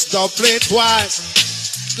this, don't play twice.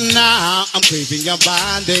 Now I'm craving your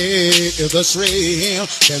body, if it's real,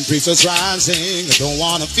 temperature's rising, I don't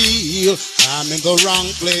wanna feel I'm in the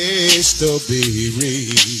wrong place to be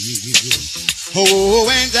real. Oh,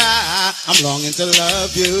 and I'm longing to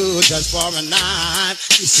love you just for a night,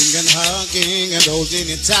 kissing and hugging and holding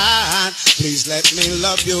you tight. Please let me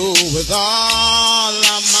love you with all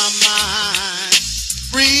of my mind.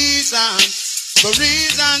 The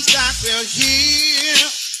reasons that we're here,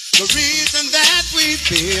 the reason that we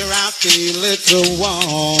fear, I feel it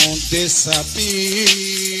won't disappear.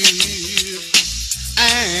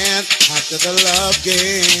 And after the love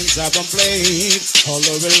games have been played, all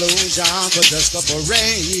the illusions are just a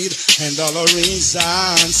parade, and all the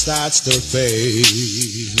reason starts to fade.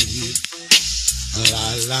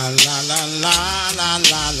 La la la la la la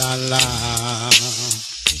la la la.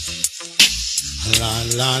 La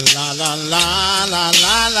la la la la la la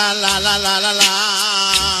la la la la la la.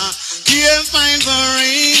 Can't find the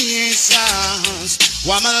reasons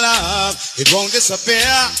why my love, it won't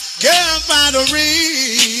disappear. Can't find the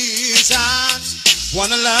reasons.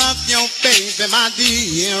 Wanna love you, baby, my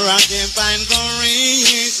dear. I can't find the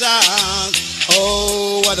reasons.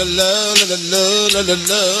 Oh, what a love,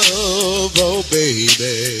 oh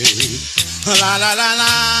baby. La la la la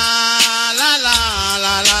la la la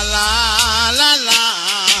la la la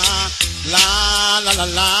la la la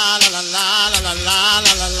la la la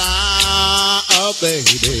la la la, oh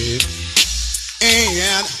baby.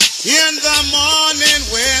 And in the morning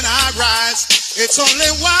when I rise, it's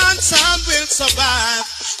only one son will survive.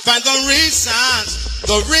 Find the reasons,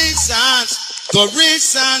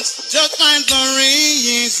 just find the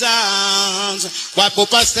reasons why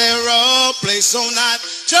Papa Stero plays so nice.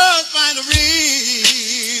 Just find the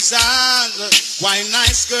reasons why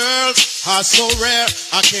nice girls are so rare.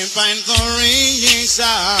 I can't find the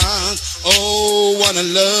reasons. Oh, wanna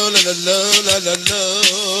love,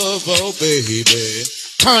 oh baby.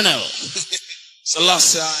 Colonel.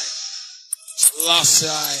 Selassie,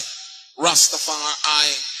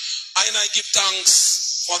 Rastafari. And I give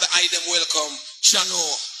thanks for the item welcome. Jano,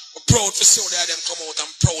 I'm proud to see that them come out.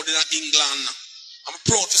 I'm proud in England. I'm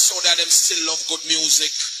proud to see that them still love good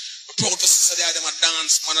music. I'm proud to see that them a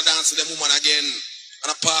dance, man, a dance with them woman again.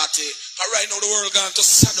 And a party. And right now the world gone to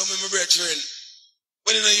Saddam in my brethren.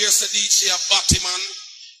 When you hear the DJ have Batman,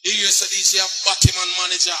 you hear the DJ have Batman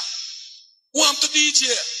manager. Who am to DJ?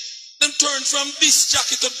 Them turn from this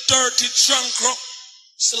jacket to dirty drunk rock.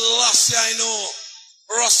 Selassie, I know.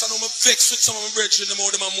 Rasta know me vex with some of my brethren, them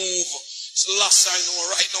how them a move. Selassie, I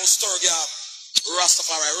know. Right now, Stur Gav,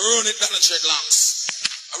 Rastafari, run it down the dreadlocks.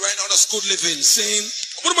 And right now, that's good living. Saying,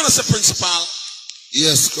 what am I say, principal?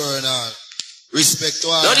 Yes, Colonel. Respect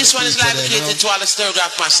to all. No, this one is dedicated to all the Stur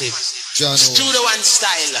Gav massive. Studio and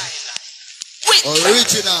style.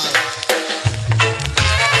 Original.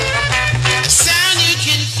 Sound you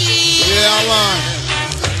can feel. Yeah,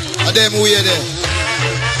 man. And them way there.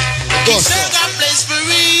 Go, Stur Gav plays for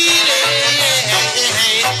real.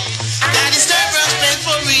 That is Stur Gav plays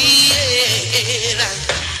for real.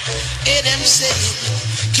 Hear them say,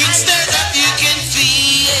 King Stur Gav you can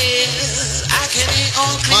feel. I can hear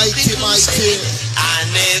all mighty. I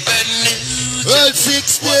never knew World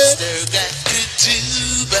 60. what Stur Gav could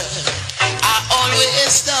do, but I always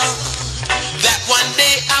always thought that one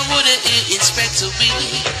day I wanna hear Inspector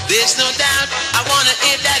Willie. There's no doubt I wanna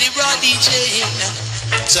hear Daddy Raw DJ.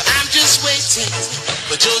 So I'm just waiting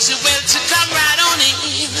for Josey Well to come right on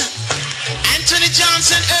in. Anthony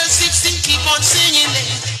Johnson, Earl 16, keep on singing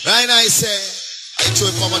it. Right now I say, I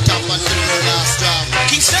threw it from a top until the last drop.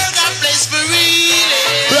 King Stur Gav plays for real.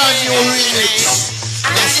 Brand new remix.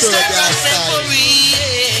 That's Stur Gav style.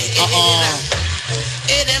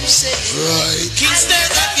 Them say, right. King Stur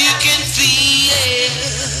Gav, you can feel.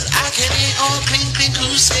 I can hear all clink clink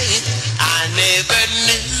who say, I never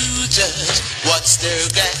knew just what Stur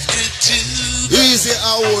Gav could do. Easy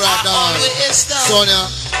Aura down.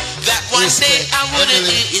 Sonia. That one day I wanna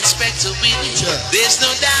hear Inspector Willie. There's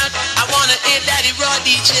no doubt I wanna hear Daddy Raw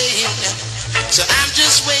DJ. So I'm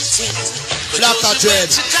just waiting for Josey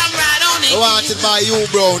to come right on in. I want it by you,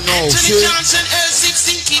 bro. No, Anthony Johnson, Earl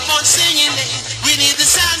 16, keep on singing it. We need the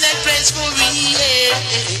sound that plays for real.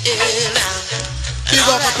 Big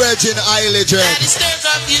up a Virgin Island Dread. Daddy Stur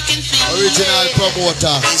Gav, you can feel. Original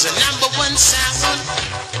promoter. He's a #1 sound.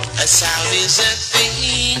 A sound is a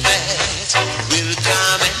thing that will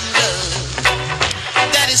come and go.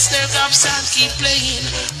 Daddy Stur Gav sound keep playing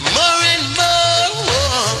more and more.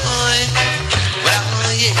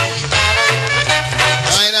 Well, yeah.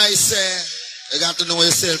 I say, you got to know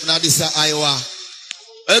yourself now. This is Iowa.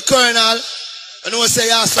 Well, Colonel, I know say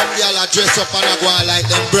you have some girl that dress up and go on like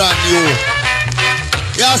them brand new.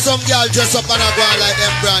 You have some girl dress up and go on like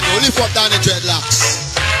them brand new. Lift up down the dreadlocks.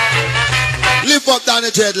 Lift up down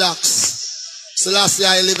the dreadlocks. So last year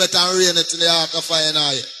I live it and rain it in the heart of fire now.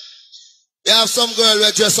 You have some girl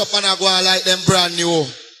who dress up and go on like them brand new.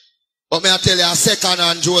 But me I tell you, a second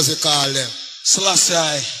hand Josey call them.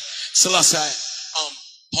 Selassie,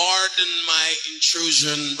 pardon my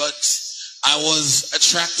intrusion, but I was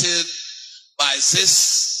attracted by this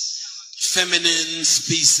feminine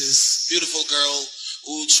species, beautiful girl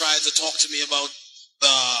who tried to talk to me about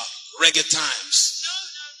the reggae times.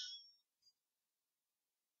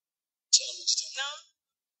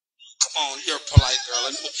 Come on, you're a polite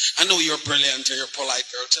girl. I know you're brilliant and you're a polite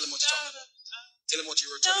girl. Tell him what you're talking about. Tell him what you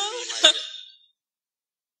were telling me, my dear.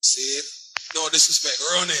 See it? No disrespect.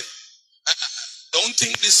 Ronin, don't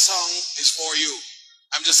think this song is for you.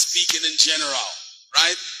 I'm just speaking in general,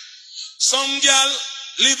 right? Some girl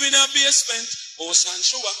live in a basement, house and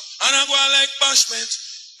sugar, and I go like bashment,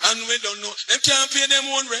 and we don't know. Them can't pay them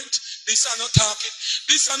own rent. This are no talking.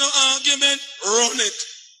 This are no argument. Run it.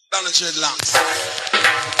 Down the dreadlocks.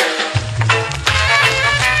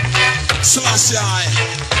 Selassie,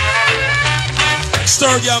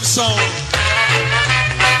 Stur Gav song.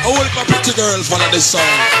 I will if a pretty girl follow this song.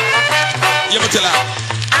 You ever tell her?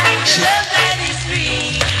 I need a love that is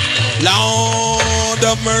free. Lord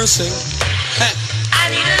of mercy. Hey. I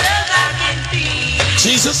need a love I can feel.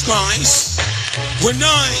 Jesus Christ, we're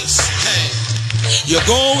nice. Hey. You're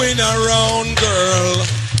going around, girl,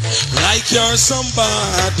 like you're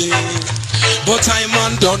somebody, but I'm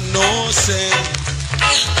on don't know say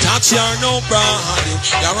that you're nobody.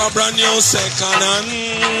 You're a brand new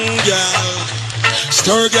second-hand girl.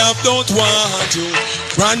 Stur Gav don't want you,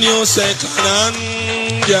 brand new second-hand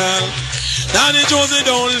girl. Daddy Josey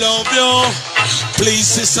don't love you. Please,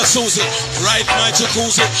 Sister Susie, ride my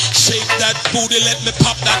jacuzzi. Shake that booty, let me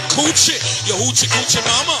pop that coochie. Your hoochie coochie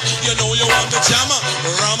mama, you know you want the jammer.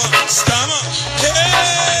 Rama, stammer,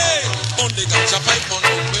 hey! On the ganja pipe, on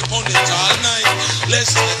it all night.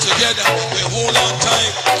 Let's get together, we hold on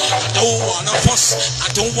tight. I don't wanna fuss,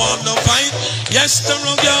 I don't wanna fight. Yes, the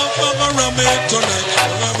wrong girl from a rummy tonight.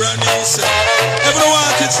 I'm a brand new set.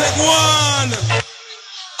 Everyone can take one.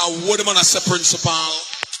 I would man as a principal.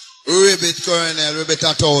 Ribbit, Colonel, ribbit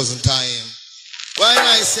 1,000 times. When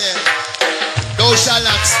I say, thou shalt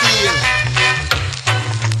not steal.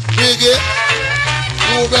 Brigadier,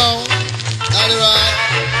 you brown, that's right.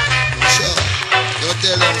 Sure, don't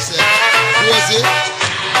tell them, say, Josey.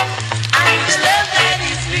 I need a love that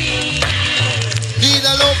is real. Need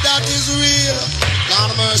a love that is real.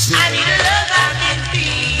 Lord mercy. I need a love I can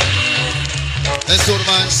feel. And so the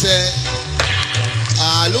man say,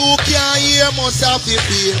 all who can hear must have to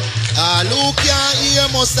feel. All who can hear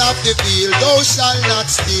must have to feel. Thou shalt not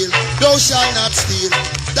steal. Thou shalt not steal.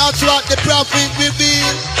 That's what the prophet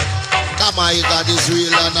revealed. That my God is real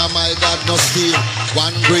and my God no steal.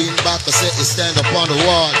 One green backer say he stand upon the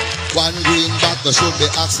wall. One green backer should be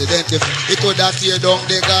accident if he could have tear down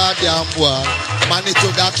the goddamn wall. Man, it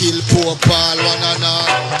could have killed poor Paul one and all.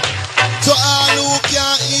 So all who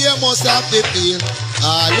can hear must have to feel.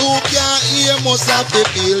 All who can hear must have to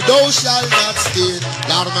feel. Thou shalt not steal.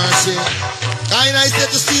 Lord mercy. Kind I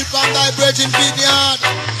said to steal from thy virgin vineyard.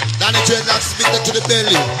 Danny dreadlocks bitter to the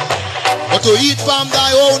belly. But to eat from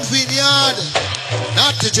thy own vineyard,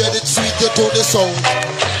 not to dread it sweeter to the soul.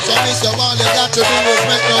 So Mr. All you got to do is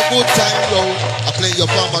make no good time roll. I play your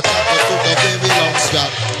bomb attack to the very long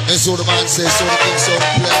strap. And so the man says, so the king so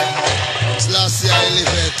play. It's last year I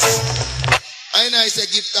live it. I know I say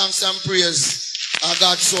give thanks and praise. Our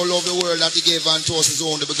God so loved the world that he gave unto us his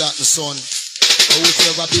only begotten son. For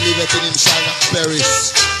whosoever believeth in him shall not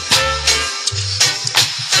perish.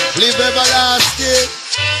 Live everlasting.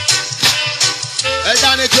 Hey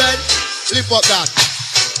Danny Dread, lift up that.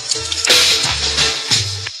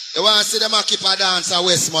 You want to see them a keep a dance at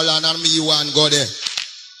Westmoreland and me one go there.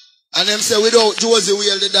 And them say without Josey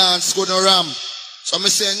will the dance go no ram. So me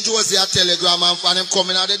send Josey a telegram and for him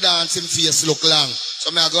coming at the dance him face look long.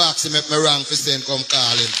 So me I go ask him if me wrong for send come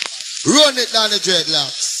call him. Run it down the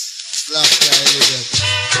dreadlocks. Last guy live it.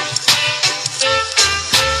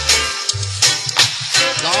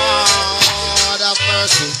 Lord have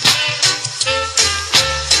mercy.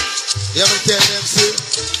 You ever tell them see?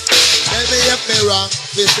 Tell me if me wrong.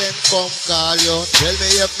 We send come call you. Tell me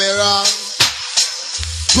if me wrong.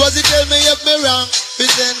 Josey tell me if me wrong. We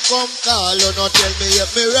send come call you. No tell me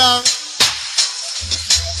if me wrong.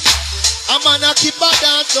 A man a keep a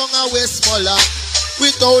dance on a Westmoreland.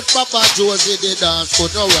 Without Papa Josey the dance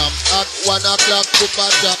could no ram. At 1 o'clock Papa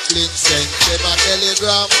Chaplin sent them a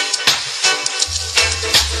telegram.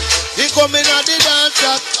 He come in at the dance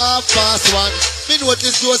at 1:30. Me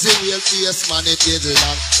notice Josey real face man it is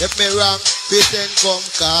long. If me wrong, we send come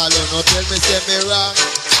call you. No tell me say me wrong.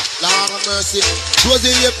 Lord have mercy.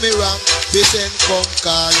 Josey if me wrong, we send come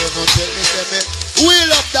call you. No tell me say me.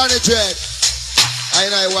 Wheel up Danny Dread. I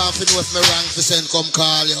know I want to know if me wrong we send come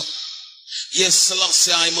call you. Yes,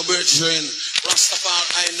 Selassie, I'm a virgin. Rastafari,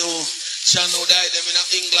 I know. Shall know die them in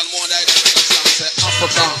England, more die them in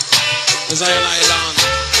Africa. The Zion Island.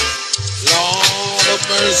 Lord of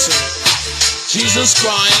mercy. Jesus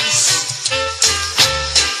Christ.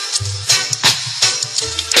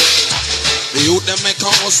 The youth them make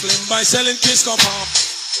a Muslim by selling kiss cup up.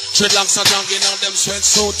 Dreadlocks are jogging on them sweat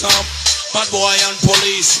so top. Bad boy and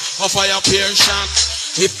police, a fire peer shot.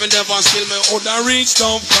 If me never skill me, would I reach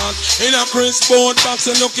down front. In a crisp boat box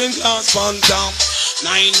and looking glass phantom.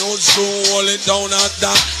 9 notes screw, hold it down at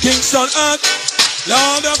that. Kingston at.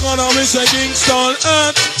 Lord of God, me say Kingston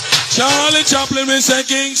at. Charlie Chaplin, me say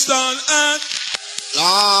Kingston at.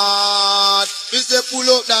 Lord, me say pull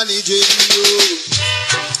up Danny J.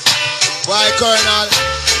 Why Colonel?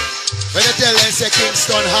 When they tell them say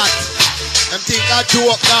Kingston hot, them think I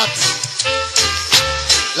joke that.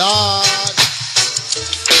 Lord,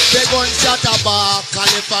 they gunshot a bark,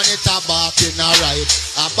 California a bark in a right,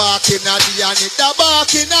 a bark in a day and it a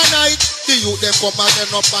bark in a night. The youth them come and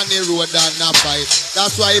end up on the road and a fight.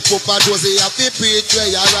 That's why Papa Josey have to preach where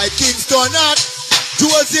you right Kingston hot.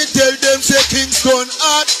 Josey tell them say Kingston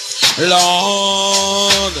hot.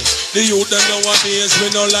 Lord, the youth them nowadays we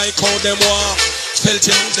no like how them walk.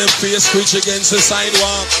 Felting out them face screech against the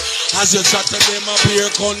sidewalk. As you chat to them up here,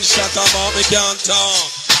 gunshot about me can't talk.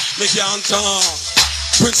 Me can't talk.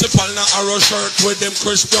 Principal na arrow shirt with them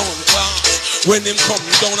Christian class. When him come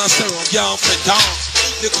down a syrup, y'all for dance.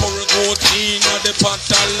 The curry goat in at the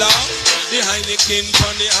patala. The Heineken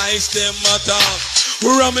from the ice them matter.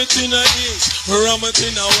 We ram it in the east, we ram it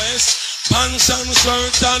in the west. Pants and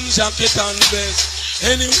shirt and jacket and vest.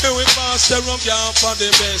 Anywhere we pass the rum, y'all for the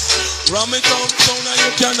best. Ram it on so now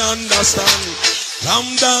you can understand. Ram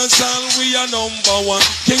dance and we are #1.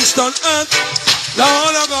 Kingston at.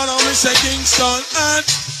 Lord of God, we say Kingston at.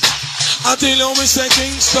 I tell you we say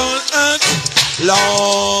Kingston at.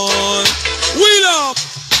 Lord, wheel up.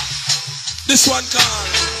 This one called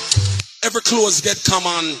Every Clothes Get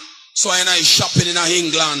Common. So I shopping in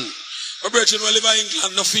England. My brethren will live in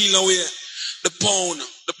England, no feel no way. The pound.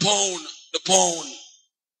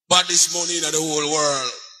 Baddest money in the whole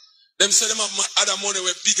world. Them say them have other money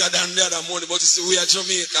way bigger than the other money, but you see we are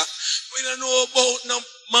Jamaica. We don't know about no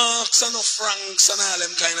marks and no francs and all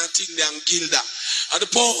them kind of thing they and gilda. And the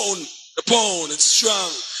pound, it's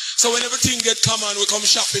strong. So when everything get common, we come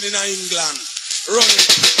shopping in England. Run it.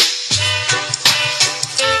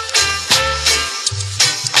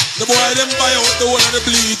 The boy them buy out the one of the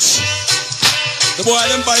bleach. The boy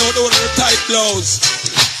them buy out the one of the tight clothes.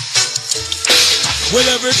 Well,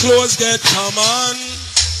 every clothes get common.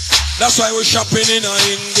 That's why we're shopping in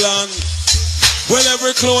England. Well,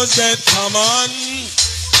 every clothes get common.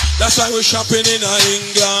 That's why we're shopping in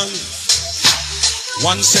England.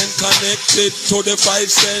 1 cent connected to the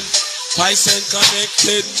 5 cent. 5 cent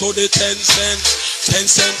connected to the 10 cent. 10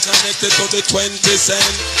 cent connected to the 20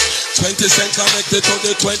 cent. 20 cent connected to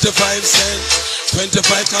the 25 cent. 25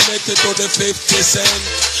 connected to the 50 cent.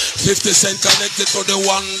 50 cent connected to the $1.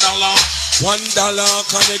 $1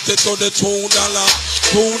 connected to the $2. $2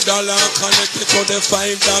 connected to the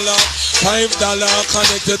 $5. $5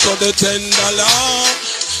 connected to the $10.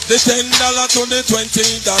 The $10 to the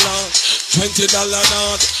 $20. $20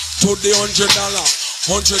 not to the $100.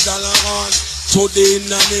 $100 on to the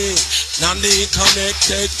nanny. Nanny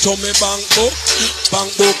connected to me bank book. Bank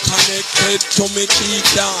book connected to me key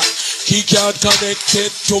card. Key card connected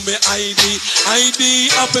to me ID. ID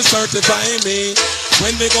up to certify me.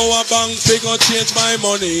 When me go a bank, they go change my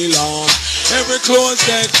money, Lord. Every clothes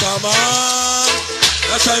get come on.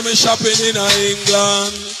 That's why me shopping in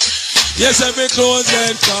England. Yes, every clothes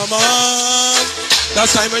get come on.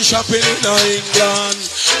 That's why me shopping in England.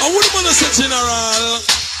 I wouldn't want to say general.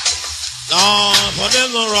 Nah, for them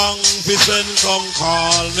no wrong, fi send come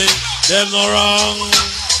call me. Them no wrong.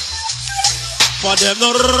 For them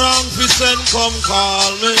no wrong, fi send come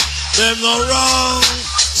call me. Them no wrong.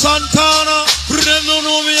 Santana, them no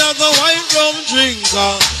know me as the white rum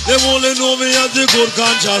drinker. Them only know me as the good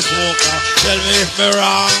conscious smoker. Tell me if me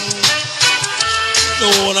wrong. No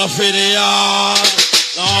one fi the yard.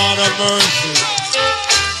 Lord of mercy.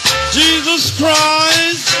 Jesus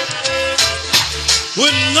Christ.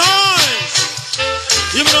 With noise.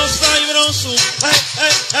 You don't start, you don't soup. Hey,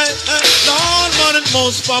 hey, hey, hey. Lord, man, it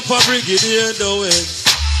must Papa Brigadier do it.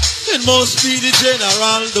 It must be the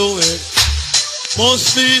General do it.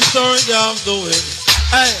 Must be Stur Gav do it.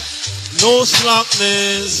 Hey, no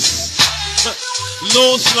slackness.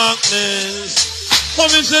 No slackness.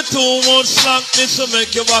 Come is it too much slackness to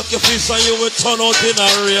make you back your fist and you will turn out in a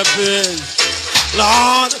rapist.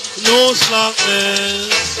 Lord, no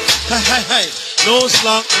slackness. Hey, hey, hey. No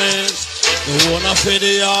slackness. The one of the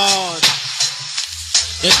yard.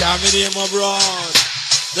 They carry me name abroad.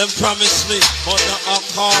 Them promise me on the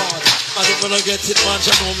accord. And if I don't get it, man,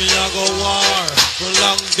 you know me I go war. For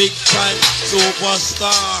long big time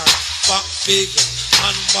superstar. Back big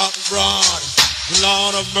and back broad.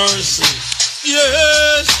 Lord of mercy.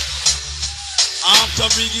 Yes. After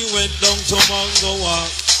Biggie went down to Mango Walk.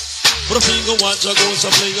 But a finger watch I goes to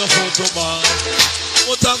play a photo bar.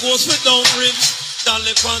 But I goes with down ribs, that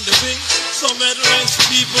live on the wing. Some headless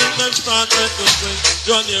people then start to sing.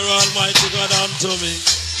 John your Almighty God unto me.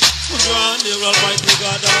 John your Almighty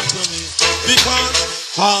God unto me.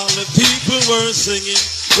 Because all the people were singing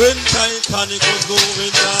when Titanic was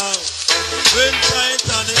going down. When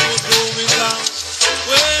Titanic was going down.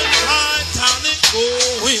 When Titanic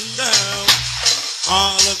going down.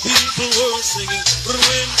 All the people were singing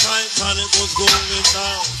when Titanic was going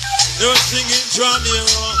down. They were singing, draw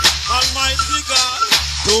nearer, Almighty God,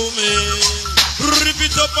 to me. Rip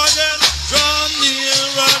it up again, draw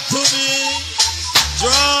nearer to me.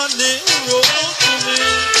 Draw nearer to me.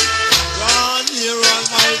 Draw near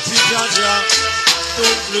Almighty Jaja.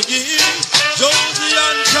 Don't forget, Josey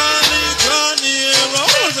and Charlie, draw nearer.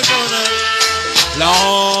 What's it going?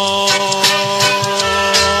 Lord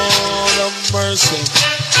of mercy.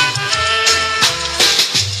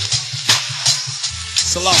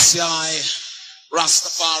 Selassie,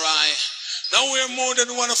 Rastafari. Now we're more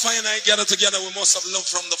than one of I and I gather together. We must have love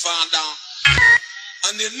from the Father.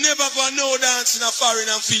 And they never gonna know dance in a foreign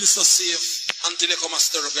and feel so safe until they come a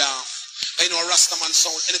Stur Gav. I know a Rastaman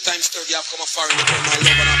sound. Anytime Stur Gav come a foreign, they come a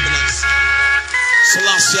love and happiness.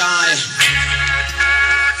 Selassie.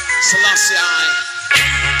 Selassie.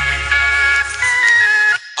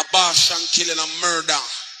 Abortion, killing and murder.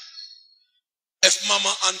 If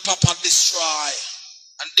mama and papa destroy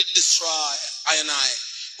and did destroy I and I,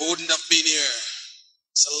 we wouldn't have been here.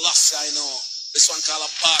 Selassie, I know. This one called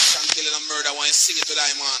abortion, killing and murder. Why you sing it to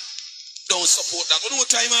that man? Don't support that. What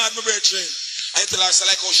time I had my birthday? I tell her, I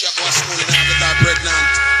like how she go to school and I get her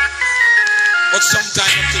pregnant. But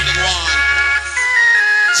sometimes them think they go on.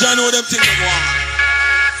 So I know them think they go on.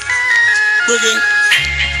 Briggy,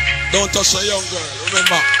 don't touch a young girl.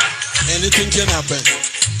 Remember, anything can happen.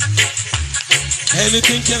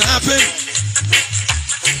 Anything can happen.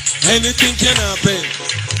 Anything can happen.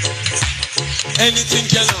 Anything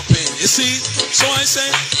can happen. You see? So I say,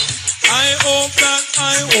 I hope that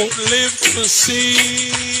I won't live to see,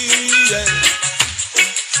 yeah,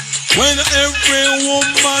 when every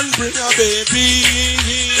woman bring a baby,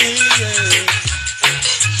 yeah.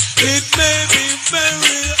 It may be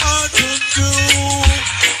very hard to do.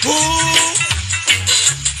 Ooh.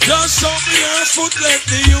 Just up your foot, let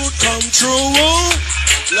the youth come through.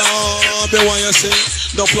 Lord, be what you say.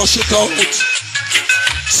 Don't flush it out.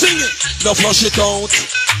 Sing it. Don't flush it out.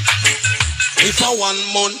 If a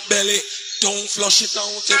 1 month belly, don't flush it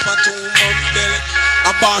out. If a 2 month belly,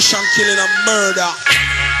 abortion, killing and murder.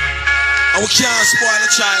 And we can't spoil the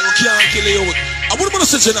child, we can't kill the youth. And what about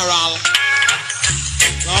the general?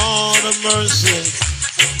 Lord of mercy.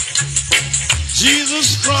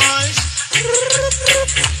 Jesus Christ.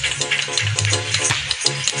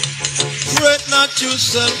 Fret not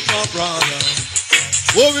yourself, my brother.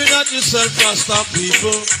 Worry not yourself, Rasta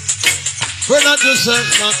people. Fret not yourself,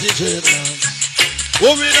 not the general.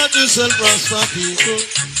 Worry not yourself, Rasta people.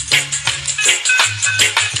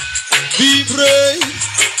 Be brave.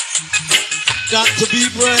 Got to be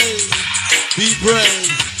brave. Be brave.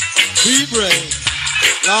 Be brave.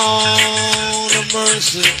 Lord of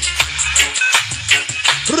mercy.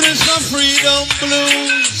 It's the freedom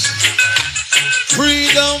blues.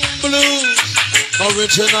 Freedom blues.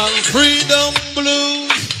 Original freedom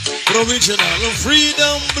blues. Original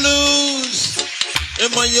freedom blues.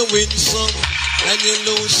 And when you win some and you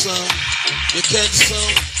lose some, you get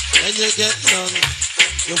some and you get none.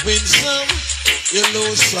 You win some, you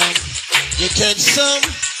lose some, you catch some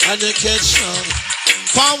and you catch none.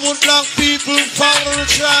 Forward black people, follow the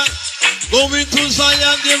track. Going to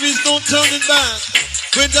Zion, there is no turning back.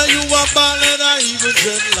 Whether you are ballad or even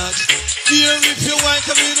dreadlocks. Care if you're white,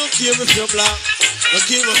 I mean, don't care if you're black. Don't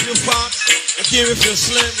care if you're fat, don't care if you're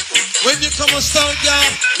slim. When you come a Stur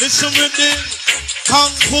Gav, listen with them.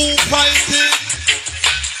 Kung Fu fighting,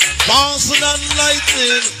 bouncing and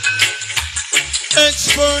lightning,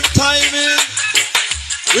 expert timing.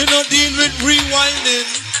 We don't deal with rewinding.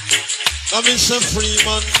 I'm Mr. Free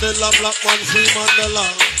Mandela, black man, Free Mandela.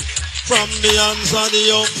 From the hands of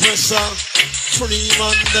the oppressor. Free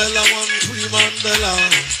Mandela, one Free Mandela.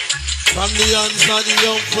 From the hands of the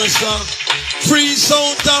oppressor. Free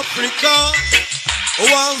South Africa.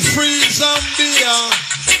 One free Zambia.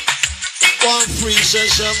 One free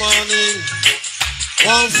Sheshamani.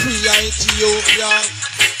 One free Ethiopia.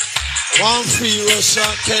 One free Russia,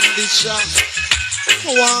 Kendisha.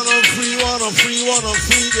 Wanna free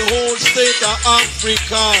the whole state of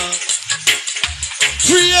Africa.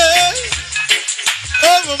 Free,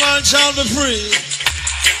 every man shall be free.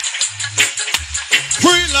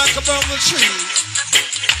 Free like a bamboo tree.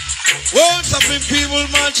 Words of in people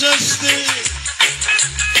majesty.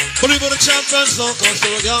 Believe in the champions don't cause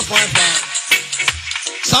they can't fight back.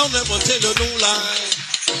 Sound them will tell you no lie.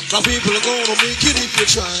 Now people are gonna make it if you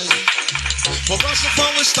try. But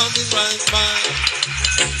Rastafari standing right by.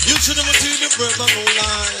 You should never tell the birth of no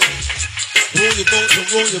lie. Roll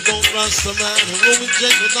your boat, Rasta man. Roll with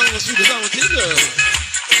Jacob down the street, down with Tigger.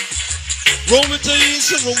 Roll with the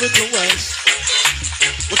east and roll with the west.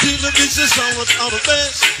 But till the business out of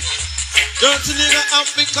best. Dirty nigga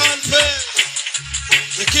African best.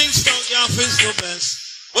 The King Stur Gav is the best.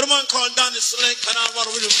 What a man called Danny Select and I want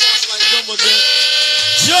to really fast like Jumbo Jet.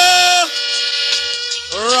 Joe!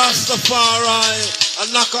 Rastafari,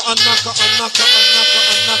 a knocker, I till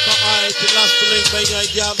last the link by I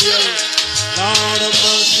gab you. Lord of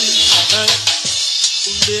mercy, hey.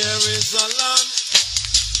 There is a land,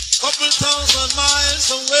 couple 1,000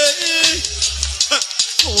 miles away,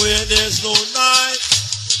 where there's no night,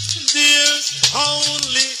 there's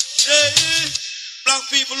only day. Black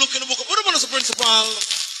people look in the book. What about the principal?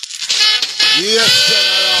 Yes,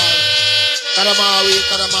 General.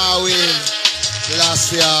 Kadamawi.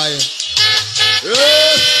 Last year.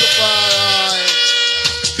 Rastafari.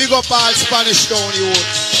 Big up all Spanish town youth.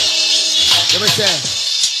 Let me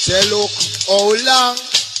say look how long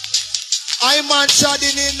I'm on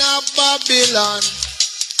treading in a Babylon,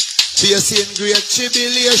 facing great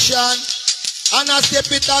tribulation, and I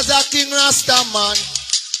step it as a King Rastaman.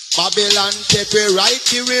 Babylon take we right,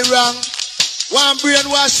 we wrong. One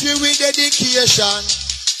brainwash we with dedication.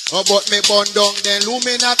 Oh, but me burn down then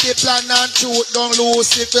Illuminati plan and shoot down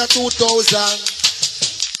Lucifer 2000.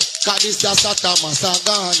 Cause this just a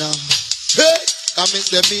Tamasagana. Hey, come in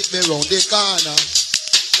them meet me round the corner.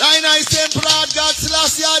 I say proud God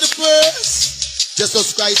Selassie the first.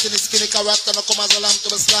 Jesus Christ in his skinny character no come as a lamb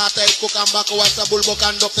to the slaughter. He cook and back what's a bullbuck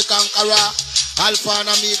and up the conqueror. Alpha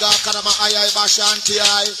and Omega, Karama Ayai Bashanti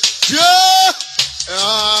I. Yeah!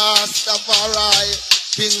 Rastafari.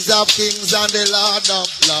 Kings of kings and the Lord of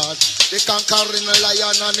lords. The conquering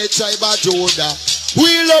lion and the tribe of Judah.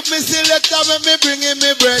 We love me selector when me bring him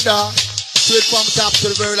me brother. Straight from top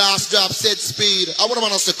to the very last drop, set speed. I want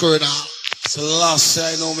to secure now. So last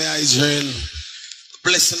I know me I dream. The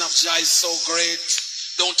blessing of Jah is so great.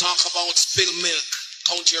 Don't talk about spilled milk.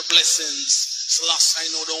 Count your blessings. So last I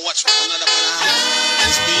know, don't watch what another man have.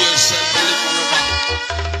 Just be yourself, live on the back.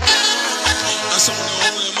 That's some of the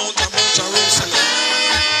only amount of Jerusalem.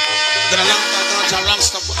 That a long that a long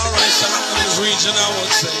stuff. Alright, so I'm in this region I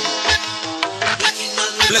would say.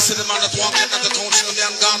 Blessed the man that walketh at the counsel of the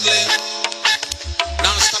ungodly.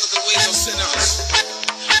 Now stand at the ways of sin.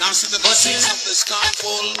 can't sit in the seats of this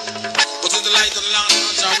carful, but in the light of the Lord,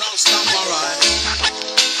 not around stop, alright.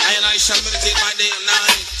 I shall meditate my day and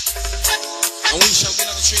night, and we shall be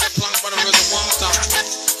on the tree of plank by the river water.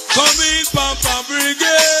 Come in, Papa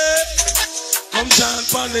Brigade, come chant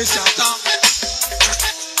for this attack.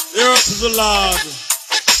 The earth is the Lord,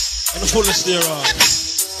 and the fullness thereof.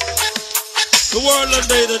 The world and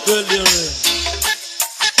they that dwell therein.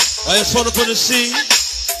 I have found upon the sea,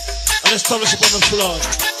 and established upon the flood.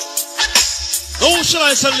 Who shall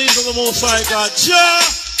I send leave from the Most High God? Jah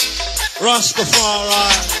Rastafari.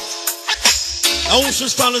 And who shall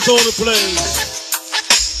stand in his holy place?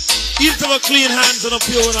 Each of a clean hands and a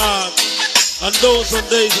pure heart, and those on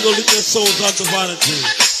days who will lift their souls unto vanity.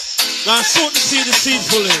 Now sow the seed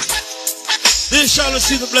deceitfully. They shall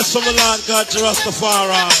receive the blessing from the Lord God, Jah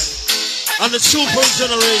Rastafari, and the true first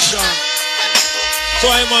generation. So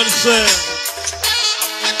I man say,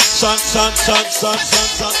 son,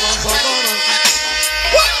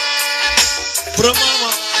 bro mama,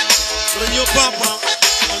 bro your papa,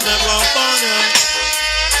 and never born ya.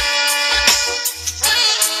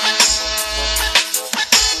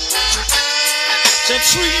 The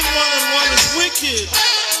 3 in 1 and 1 is wicked.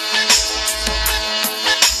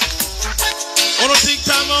 Wanna take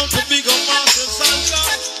time out to big up Master Santa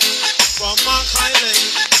from Mark Highland,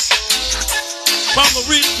 from the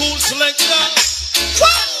real cool selector. Woo!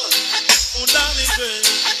 On Danny Gray.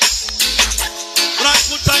 When I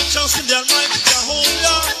put time chance in the Almighty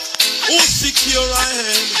Jehovah, who secure I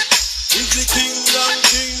am, is the kingdom,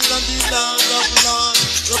 and the land of Lord.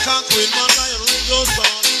 The conquering man, lion, ring goes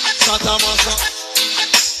on. Santa Masa.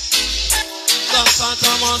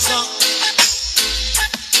 Santa Masa.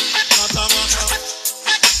 Santa Masa.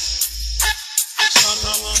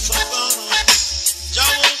 Santa Masa.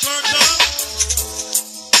 Jah won't hurt us.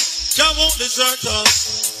 Jah won't desert us.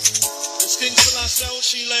 It's King Selassie,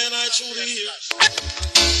 Sheila, and I truly hear.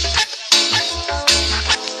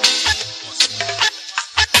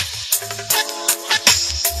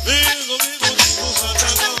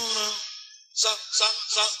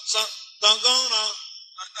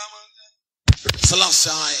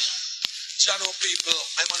 Selassie, shadow people,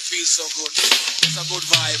 I want to feel so good. It's a good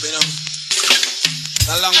vibe, you know.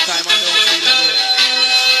 A long time I don't feel good.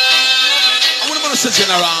 I want to say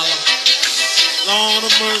General. Lord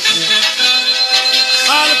of mercy.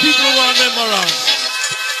 All the people who are remember us.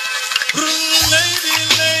 Lady,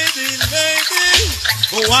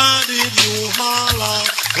 why did you holler?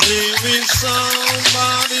 Bring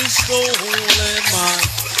somebody stolen my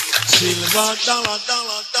silver dollar,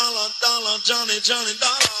 Johnny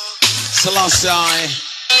dollar. Selassie,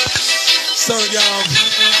 Stur Gav,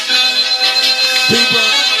 people,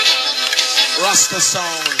 Rasta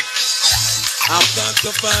sound. I've got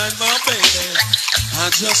to find my baby. I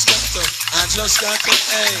just got to,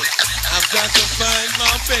 hey, I've got to find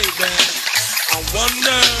my baby. I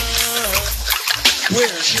wonder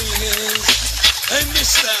where she is. Hey,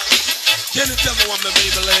 mister, can you tell me where my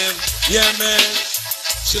baby live? Yeah, man,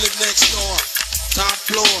 she live next door, top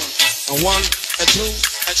floor, a 1, a 2,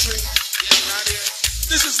 a 3, yeah, right here.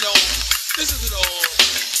 This is it all.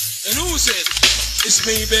 And who's it? It's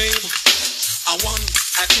me, babe. A 1,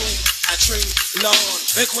 a 2, a 3, Lord.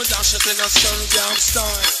 Make one dash it in a Stur Gav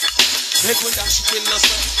style. Make one dash it in a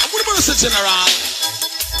style. I'm gonna say General.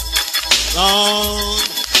 Lord,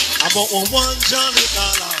 I bought one Johnny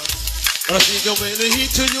dollar. But I think you're the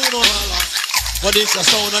heat to you no holler. But it's a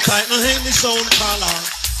sound of tight, no hand the sound color.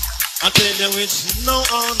 I tell you it's no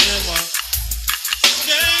or never. Can't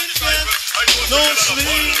get no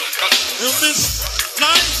sleep in this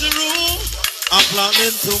nice room. I'm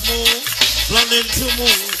planning to move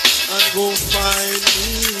and go find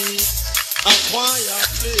me a quiet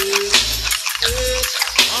place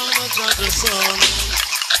on a gentle sun.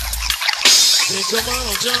 Think of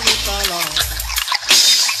my Johnny dollar.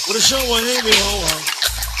 With a show of heavy hour.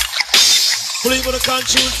 Flee with a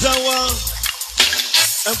control tower.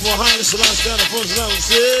 And for highness the last guy the first round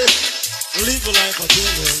said, leave a life for 2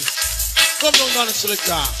 days. Come down down the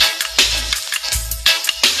selector.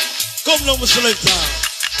 Come down the selector.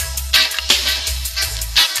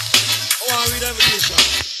 I want to read invitation.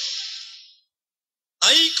 Now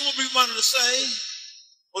he come a big man to say,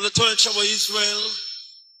 on the 12th of Israel,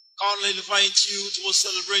 kindly invite you to a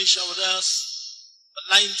celebration with us.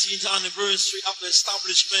 The 19th anniversary of the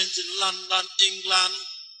establishment in London, England,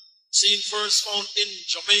 seen first found in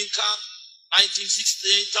Jamaica,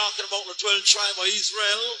 1968, talking about the 12th tribe of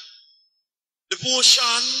Israel.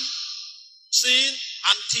 Devotion, seen,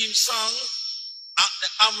 and team song at the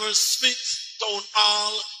Hammersmith Town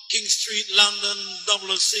Hall, King Street, London,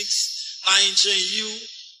 006, 9JU.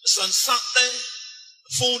 It's on Saturday, the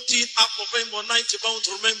 14th of November, 90 pounds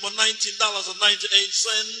to remember, $19.98.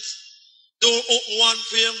 Door open 1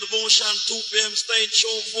 p.m., devotion 2 p.m., stage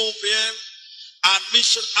show 4 p.m.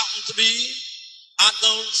 Admission happened to be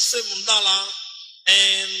adult $7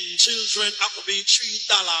 and children happen to be $3.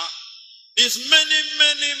 There's many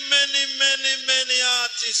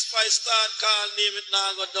artists. If I start calling name it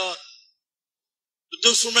now go done. But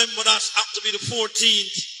just remember that's up to be the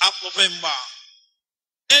 14th of November.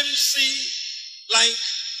 MC like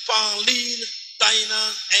Pauline,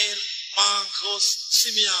 Dinah, and Marcus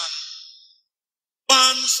Simeon.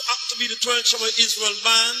 Bands up to be the 12th of Israel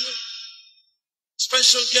band.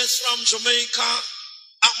 Special guests from Jamaica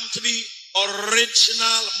happen to be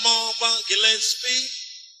original Marva Gillespie.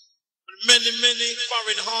 Many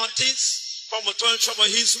foreign artists from the 12th of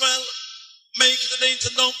Israel. Make it a day to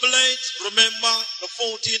don't be late. Remember the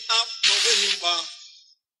 14th of November.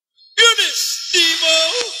 Eunice Devo,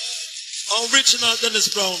 original Dennis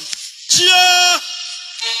Brown. Yeah.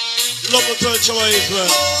 Love the 12th of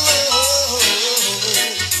Israel.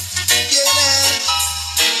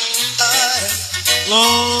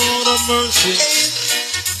 Lord of mercy.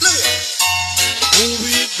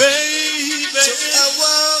 Movie baby. So I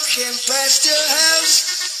walking past your house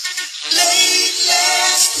late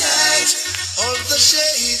last night. All the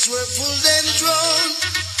shades were pulled and drawn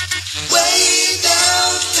way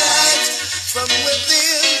down tight. From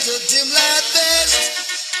within the dim light best,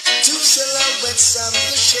 2 silhouettes on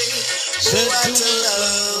the shade. Oh, what a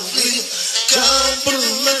lovely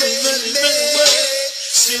company.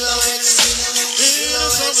 Silhouettes, silhouettes,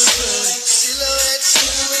 silhouettes,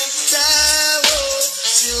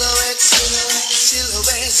 silhouettes,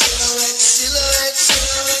 silhouettes, silhouettes,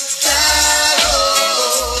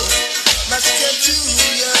 must get to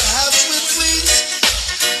your house with wings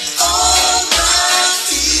on my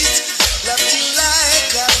feet. Loved you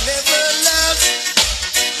like I've never loved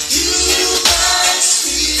you, my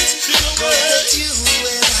sweet. Cause that you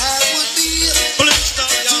and I would be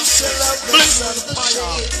 2 silhouettes on the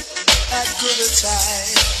shade. I could have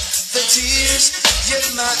tied the tears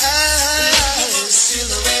in my eyes.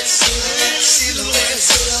 Silhouettes, silhouettes, silhouettes,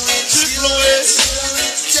 silhouettes,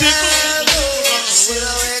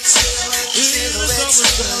 silhouettes,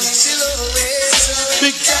 silhouettes.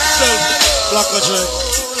 Big self, Black Legend.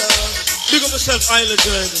 Big up yourself, I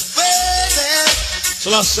Legend. So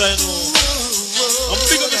last say no. I'm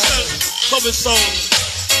big up yourself, Tommy Sound.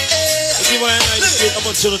 If you want to get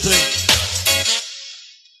about children,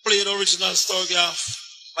 play the original Stur Gav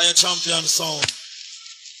by a champion sound.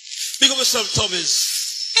 Big up yourself,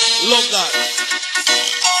 Thomas. Love that.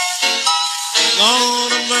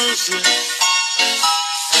 Lord of mercy.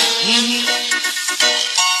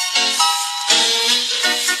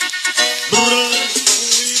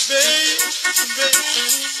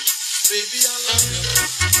 Baby, I love you.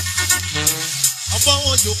 I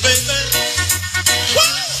want you, baby.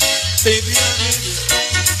 Baby, I need you.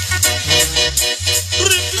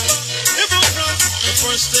 The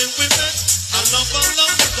first thing we met, I love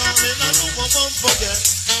you, darling. I know I won't forget.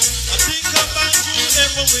 I think about you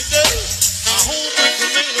every day. I hope we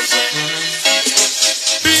can make the same.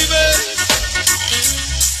 Baby,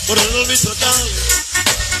 but a little bit of darling.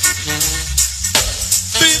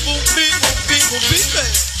 People, baby,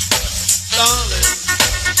 darling.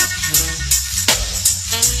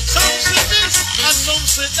 Some say this, and some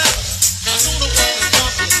say that. I know the one is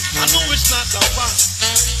talking. I know it's not the fact.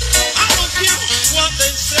 I don't care what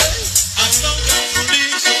they say. I don't got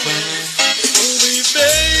police away. Movie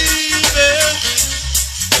baby,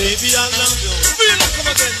 baby I love you. Feel like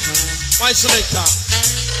come again. My selector.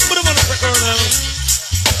 Put him on the corner.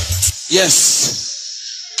 Yes.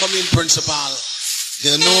 Come in, principal.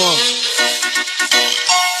 You know.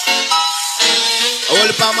 All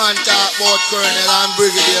the man talk about Colonel and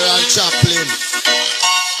Brigadier and Chaplin.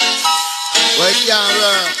 Well, it can't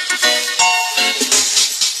work.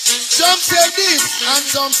 Some say this and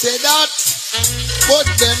some say that, but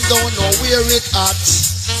them don't know where it at.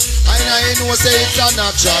 And I know say it's a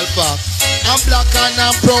natural fact. I'm black and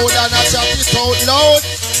I'm proud and I chat it out loud.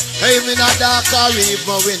 Hey, me not dark or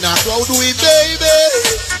even we not crowd with baby.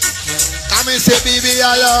 Come and say baby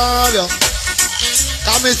I love you.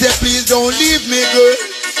 Come and say please don't leave me girl.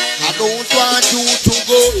 I don't want you to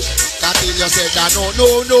go. Cause till you said that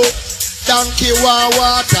no. Donkey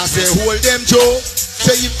water say hold them Joe.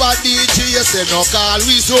 Say if a DJ say no call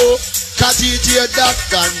we so. Cause DJ that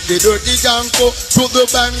can the dirty janko. To the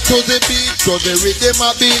bank, to the beat, to the rhythm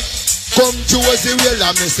a beat. Come Josey well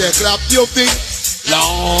and me say clap your feet.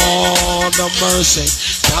 Lord of mercy.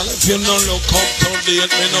 Tell if you no look up to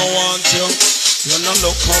date, me no want you. You no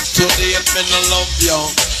look up to date, me no love you.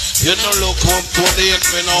 You no look up to date,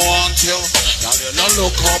 me no want you. Girl, you no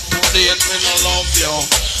look up to date, me no love you.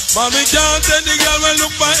 Mommy can't tell the girl when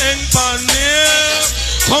look for ink pan near.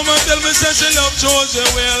 Come and tell me say she love Josey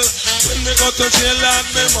well. When me go to jail and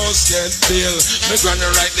me must get bail. Me granny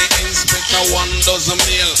write the inspector 1 dozen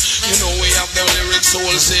mail. You know we have the lyrics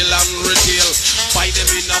wholesale and retail. Buy them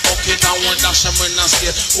in a bucket and we dash them in a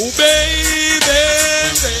scale. Oh baby,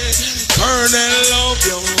 Colonel love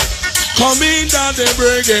you. Come in down the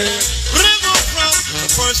brigade. Bring up from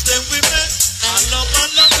the first day we met. I love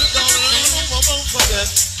you, darling, I won't forget.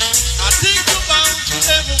 I think about you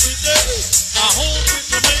every day. I hope it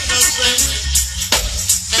will make us sing.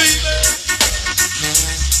 Baby,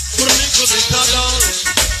 put a little bit of darling.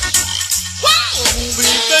 Wow, movie,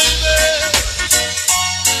 baby.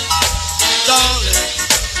 Darling.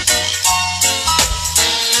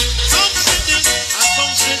 Come sit this and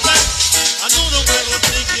come sit that. I know the way we're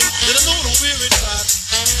thinking, but I know the way it's at.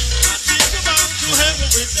 I think about you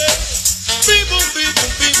every day. People, people,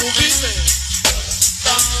 people, people.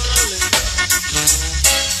 Darling.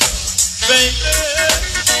 Baby.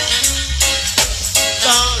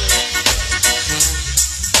 Darling.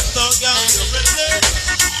 Stur Gav, you ready?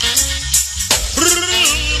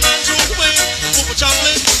 Man, shoot away. Over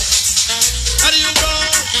Chaplin. How do you go?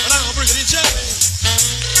 And I'm Brigadier Chaplin.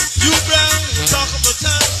 You brown, talk of the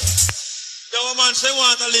town. Yo, man say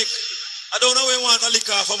want a lick. I don't know where you want a lick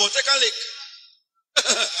off, but take a lick.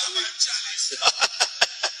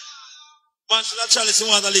 Man said that chalice you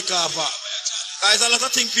want a lick off. There's a lot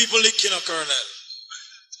of things people lick, you know, Colonel.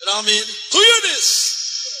 You know what I mean? Who hear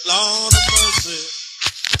this? Lord of mercy.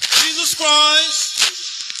 Jesus Christ.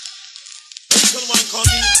 This one man called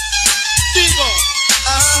Diva.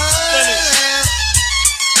 Dennis.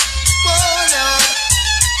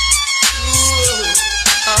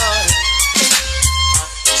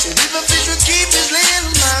 Said if a fish would keep his little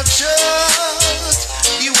mouth shut,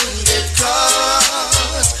 he wouldn't get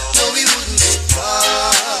caught. No, he wouldn't get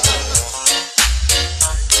caught.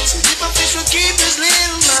 Said if a fish would keep his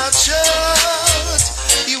little mouth shut,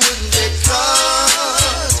 he wouldn't get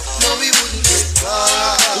caught. No, he wouldn't get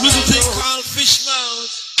caught. The little thing called fish mouth.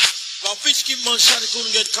 While fish keep on shot, he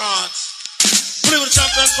couldn't get caught. Play with the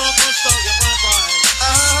champion from Stur Gav, get 5-5.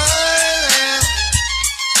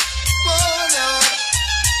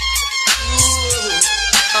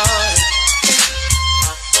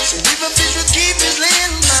 Said if a fish would keep his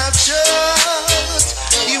little mouth shut,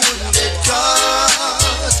 he wouldn't get caught.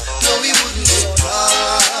 No, he wouldn't get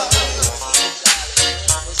caught.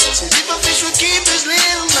 Said if a fish would keep his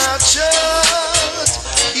little mouth shut,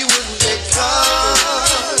 he wouldn't get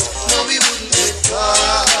caught. No, he wouldn't get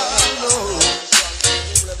caught. No.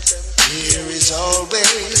 There is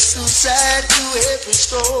always two sides to every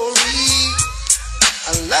story.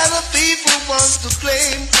 A lot of people want to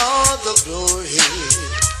claim all the glory,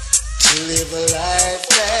 to live a life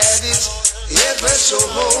that is ever so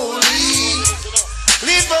holy.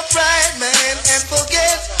 Live upright, man, and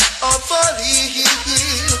forget all folly.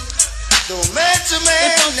 No man to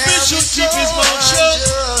man, if a fish would keep his mouth shut,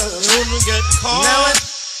 he wouldn't get caught.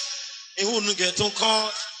 He wouldn't get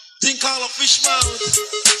caught. Think all a fish mouth.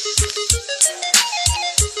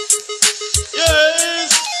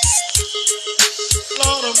 Yes.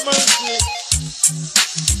 Lord of mercy.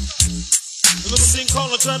 The little thing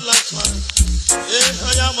called a dreadlocks man. Yeah,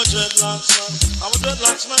 I am a dreadlocks man. I'm a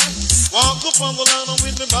dreadlocks man. Walk up on the line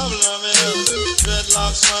with me Babylon, man.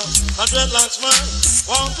 Dreadlocks man. A dreadlocks man.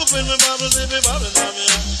 Walk up in me Babylon, me Babylon,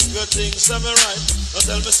 man. Good thing, say me right. Don't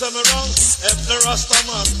tell me, say me wrong. If the Rasta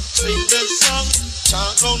man sing this song,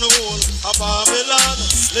 chant down the whole of Babylon.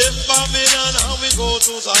 Live Babylon and we go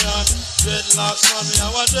to Zion. Dreadlocks man, me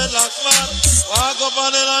have a dreadlocks man. Walk up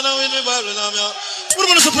on the line with me Babylon, man. What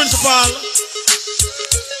about the principal?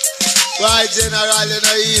 Right, General, you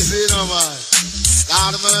know easy, no man.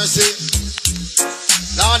 Lord of mercy.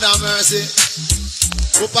 Lord of mercy.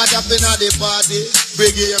 Who part up in the party?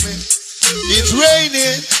 Brigadier me. It's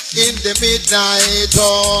raining in the midnight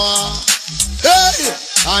hour. Hey!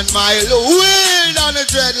 And my wind on the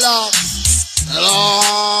dreadlocks.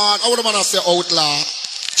 Lord, I would have say outlaw.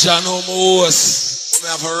 John Omos, we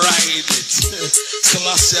have a ride it.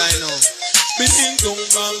 Selassie, I know. Bing dong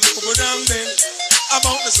bang, over down then.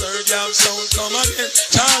 About the Stur Gav sound come again.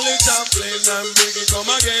 Charlie Chaplin and Briggy come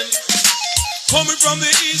again. Coming from the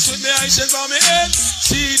east with the eyes on my head.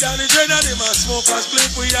 See that the dread and the man smoke and split.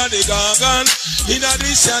 We are the gargan. In a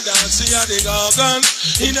this ya dance, we are the gargan.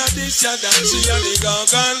 In a this ya dance, we are the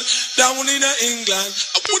gargan. Down in England,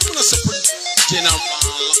 I wouldn't want to support General.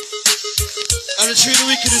 And the treat the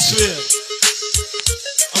wickedest way.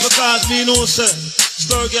 And because me know, sir,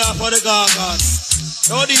 Stur Gav for the gargan.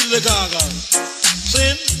 How these the gaga?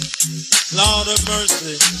 Sin, Lord of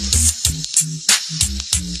mercy.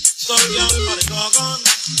 Stur Gav for the gaga.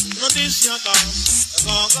 No this your dance,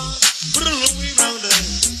 the gaga. Put a little way round there,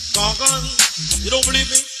 gaga. You don't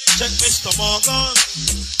believe me? Check Mr. Morgan.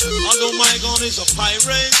 Although my gun is a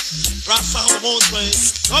pirate, Rasta on the most way.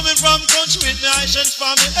 Coming from country with the Haitians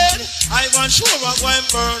from the head, I want sure I go and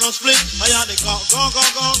burn or split. I had the gaga.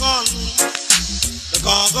 The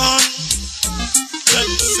gaga. Check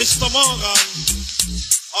Mr. Morgan.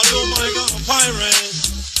 Although my gun a pirate.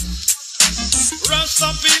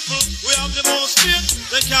 Rasta people, we have the most fear.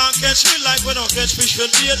 They can't catch me like we don't catch fish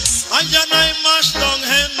with bait. And then I mash down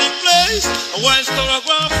Henry place. And while Stur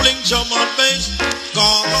Gav fling drum and bass.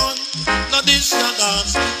 Gone, not this, not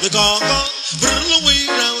dance. The gone, bring the way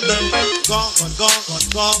round there. Gone.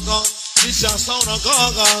 This is sound of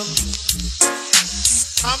gone.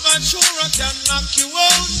 I'm not sure I can knock you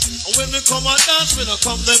out. And when we come and dance, we don't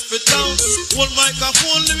come them for town. One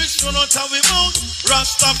microphone lyrics, run out of we mouth.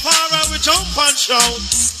 Rastafari, we jump and shout.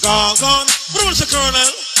 Gone. Who's the colonel?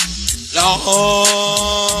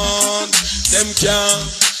 Lord, them can't.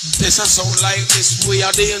 This a sound like this, we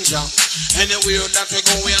are danger. Anywhere that we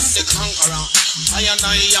go, we are the conqueror. I and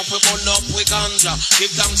I have to burn up with ganja.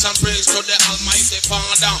 Give thanks and praise to the Almighty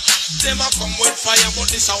Father. Them a come with fire, but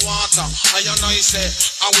this a water. I and I say,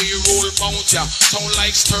 how we roll bout ya. Sound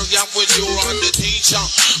like Stur Gav with you and the teacher.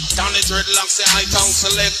 Down the dreadlocks, the high town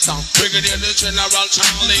selector. Brigadier, the general,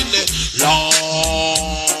 Chaplin, the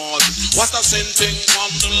Lord. What a sin thing from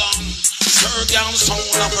the land. Stur Gav sound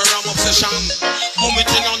of a ram obsession.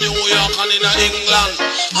 Committing on New York and in England.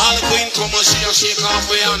 All the queen come and shake off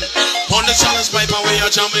we hand. On the challenge pipe and we a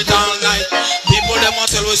jam it all night. People them a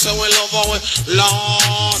tell we say we love our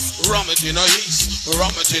Lord. Rum it in the east,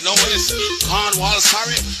 rum it in the west. Cornwall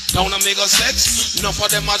sorry, down a mega sex. Enough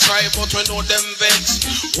of them a try but we know them vex.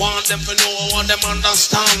 Want them to know, want them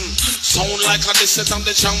understand. Sound like a disset and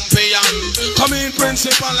the champion. Come in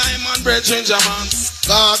principal, I'm on bread ginger man.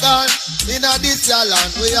 Gargan, in a this your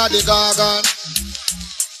land, we are the Gargan.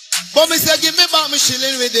 But me say, give me back me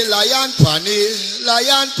shilling with the lion panny.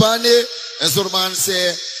 And so the man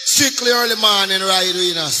say, strictly early morning ride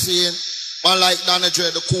we in a scene. Man like Donna Dre,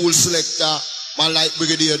 the cool selector. Man like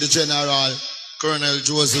Brigadier, the general. Colonel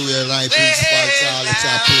Josey, my principal, Charlie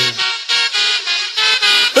Chaplin.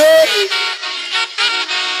 Hey.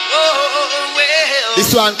 Oh, well.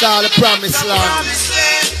 This one called the Promised Land.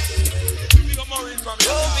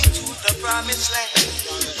 Going to the promised land.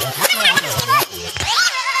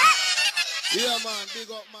 Yeah, man,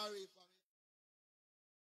 big up Marie.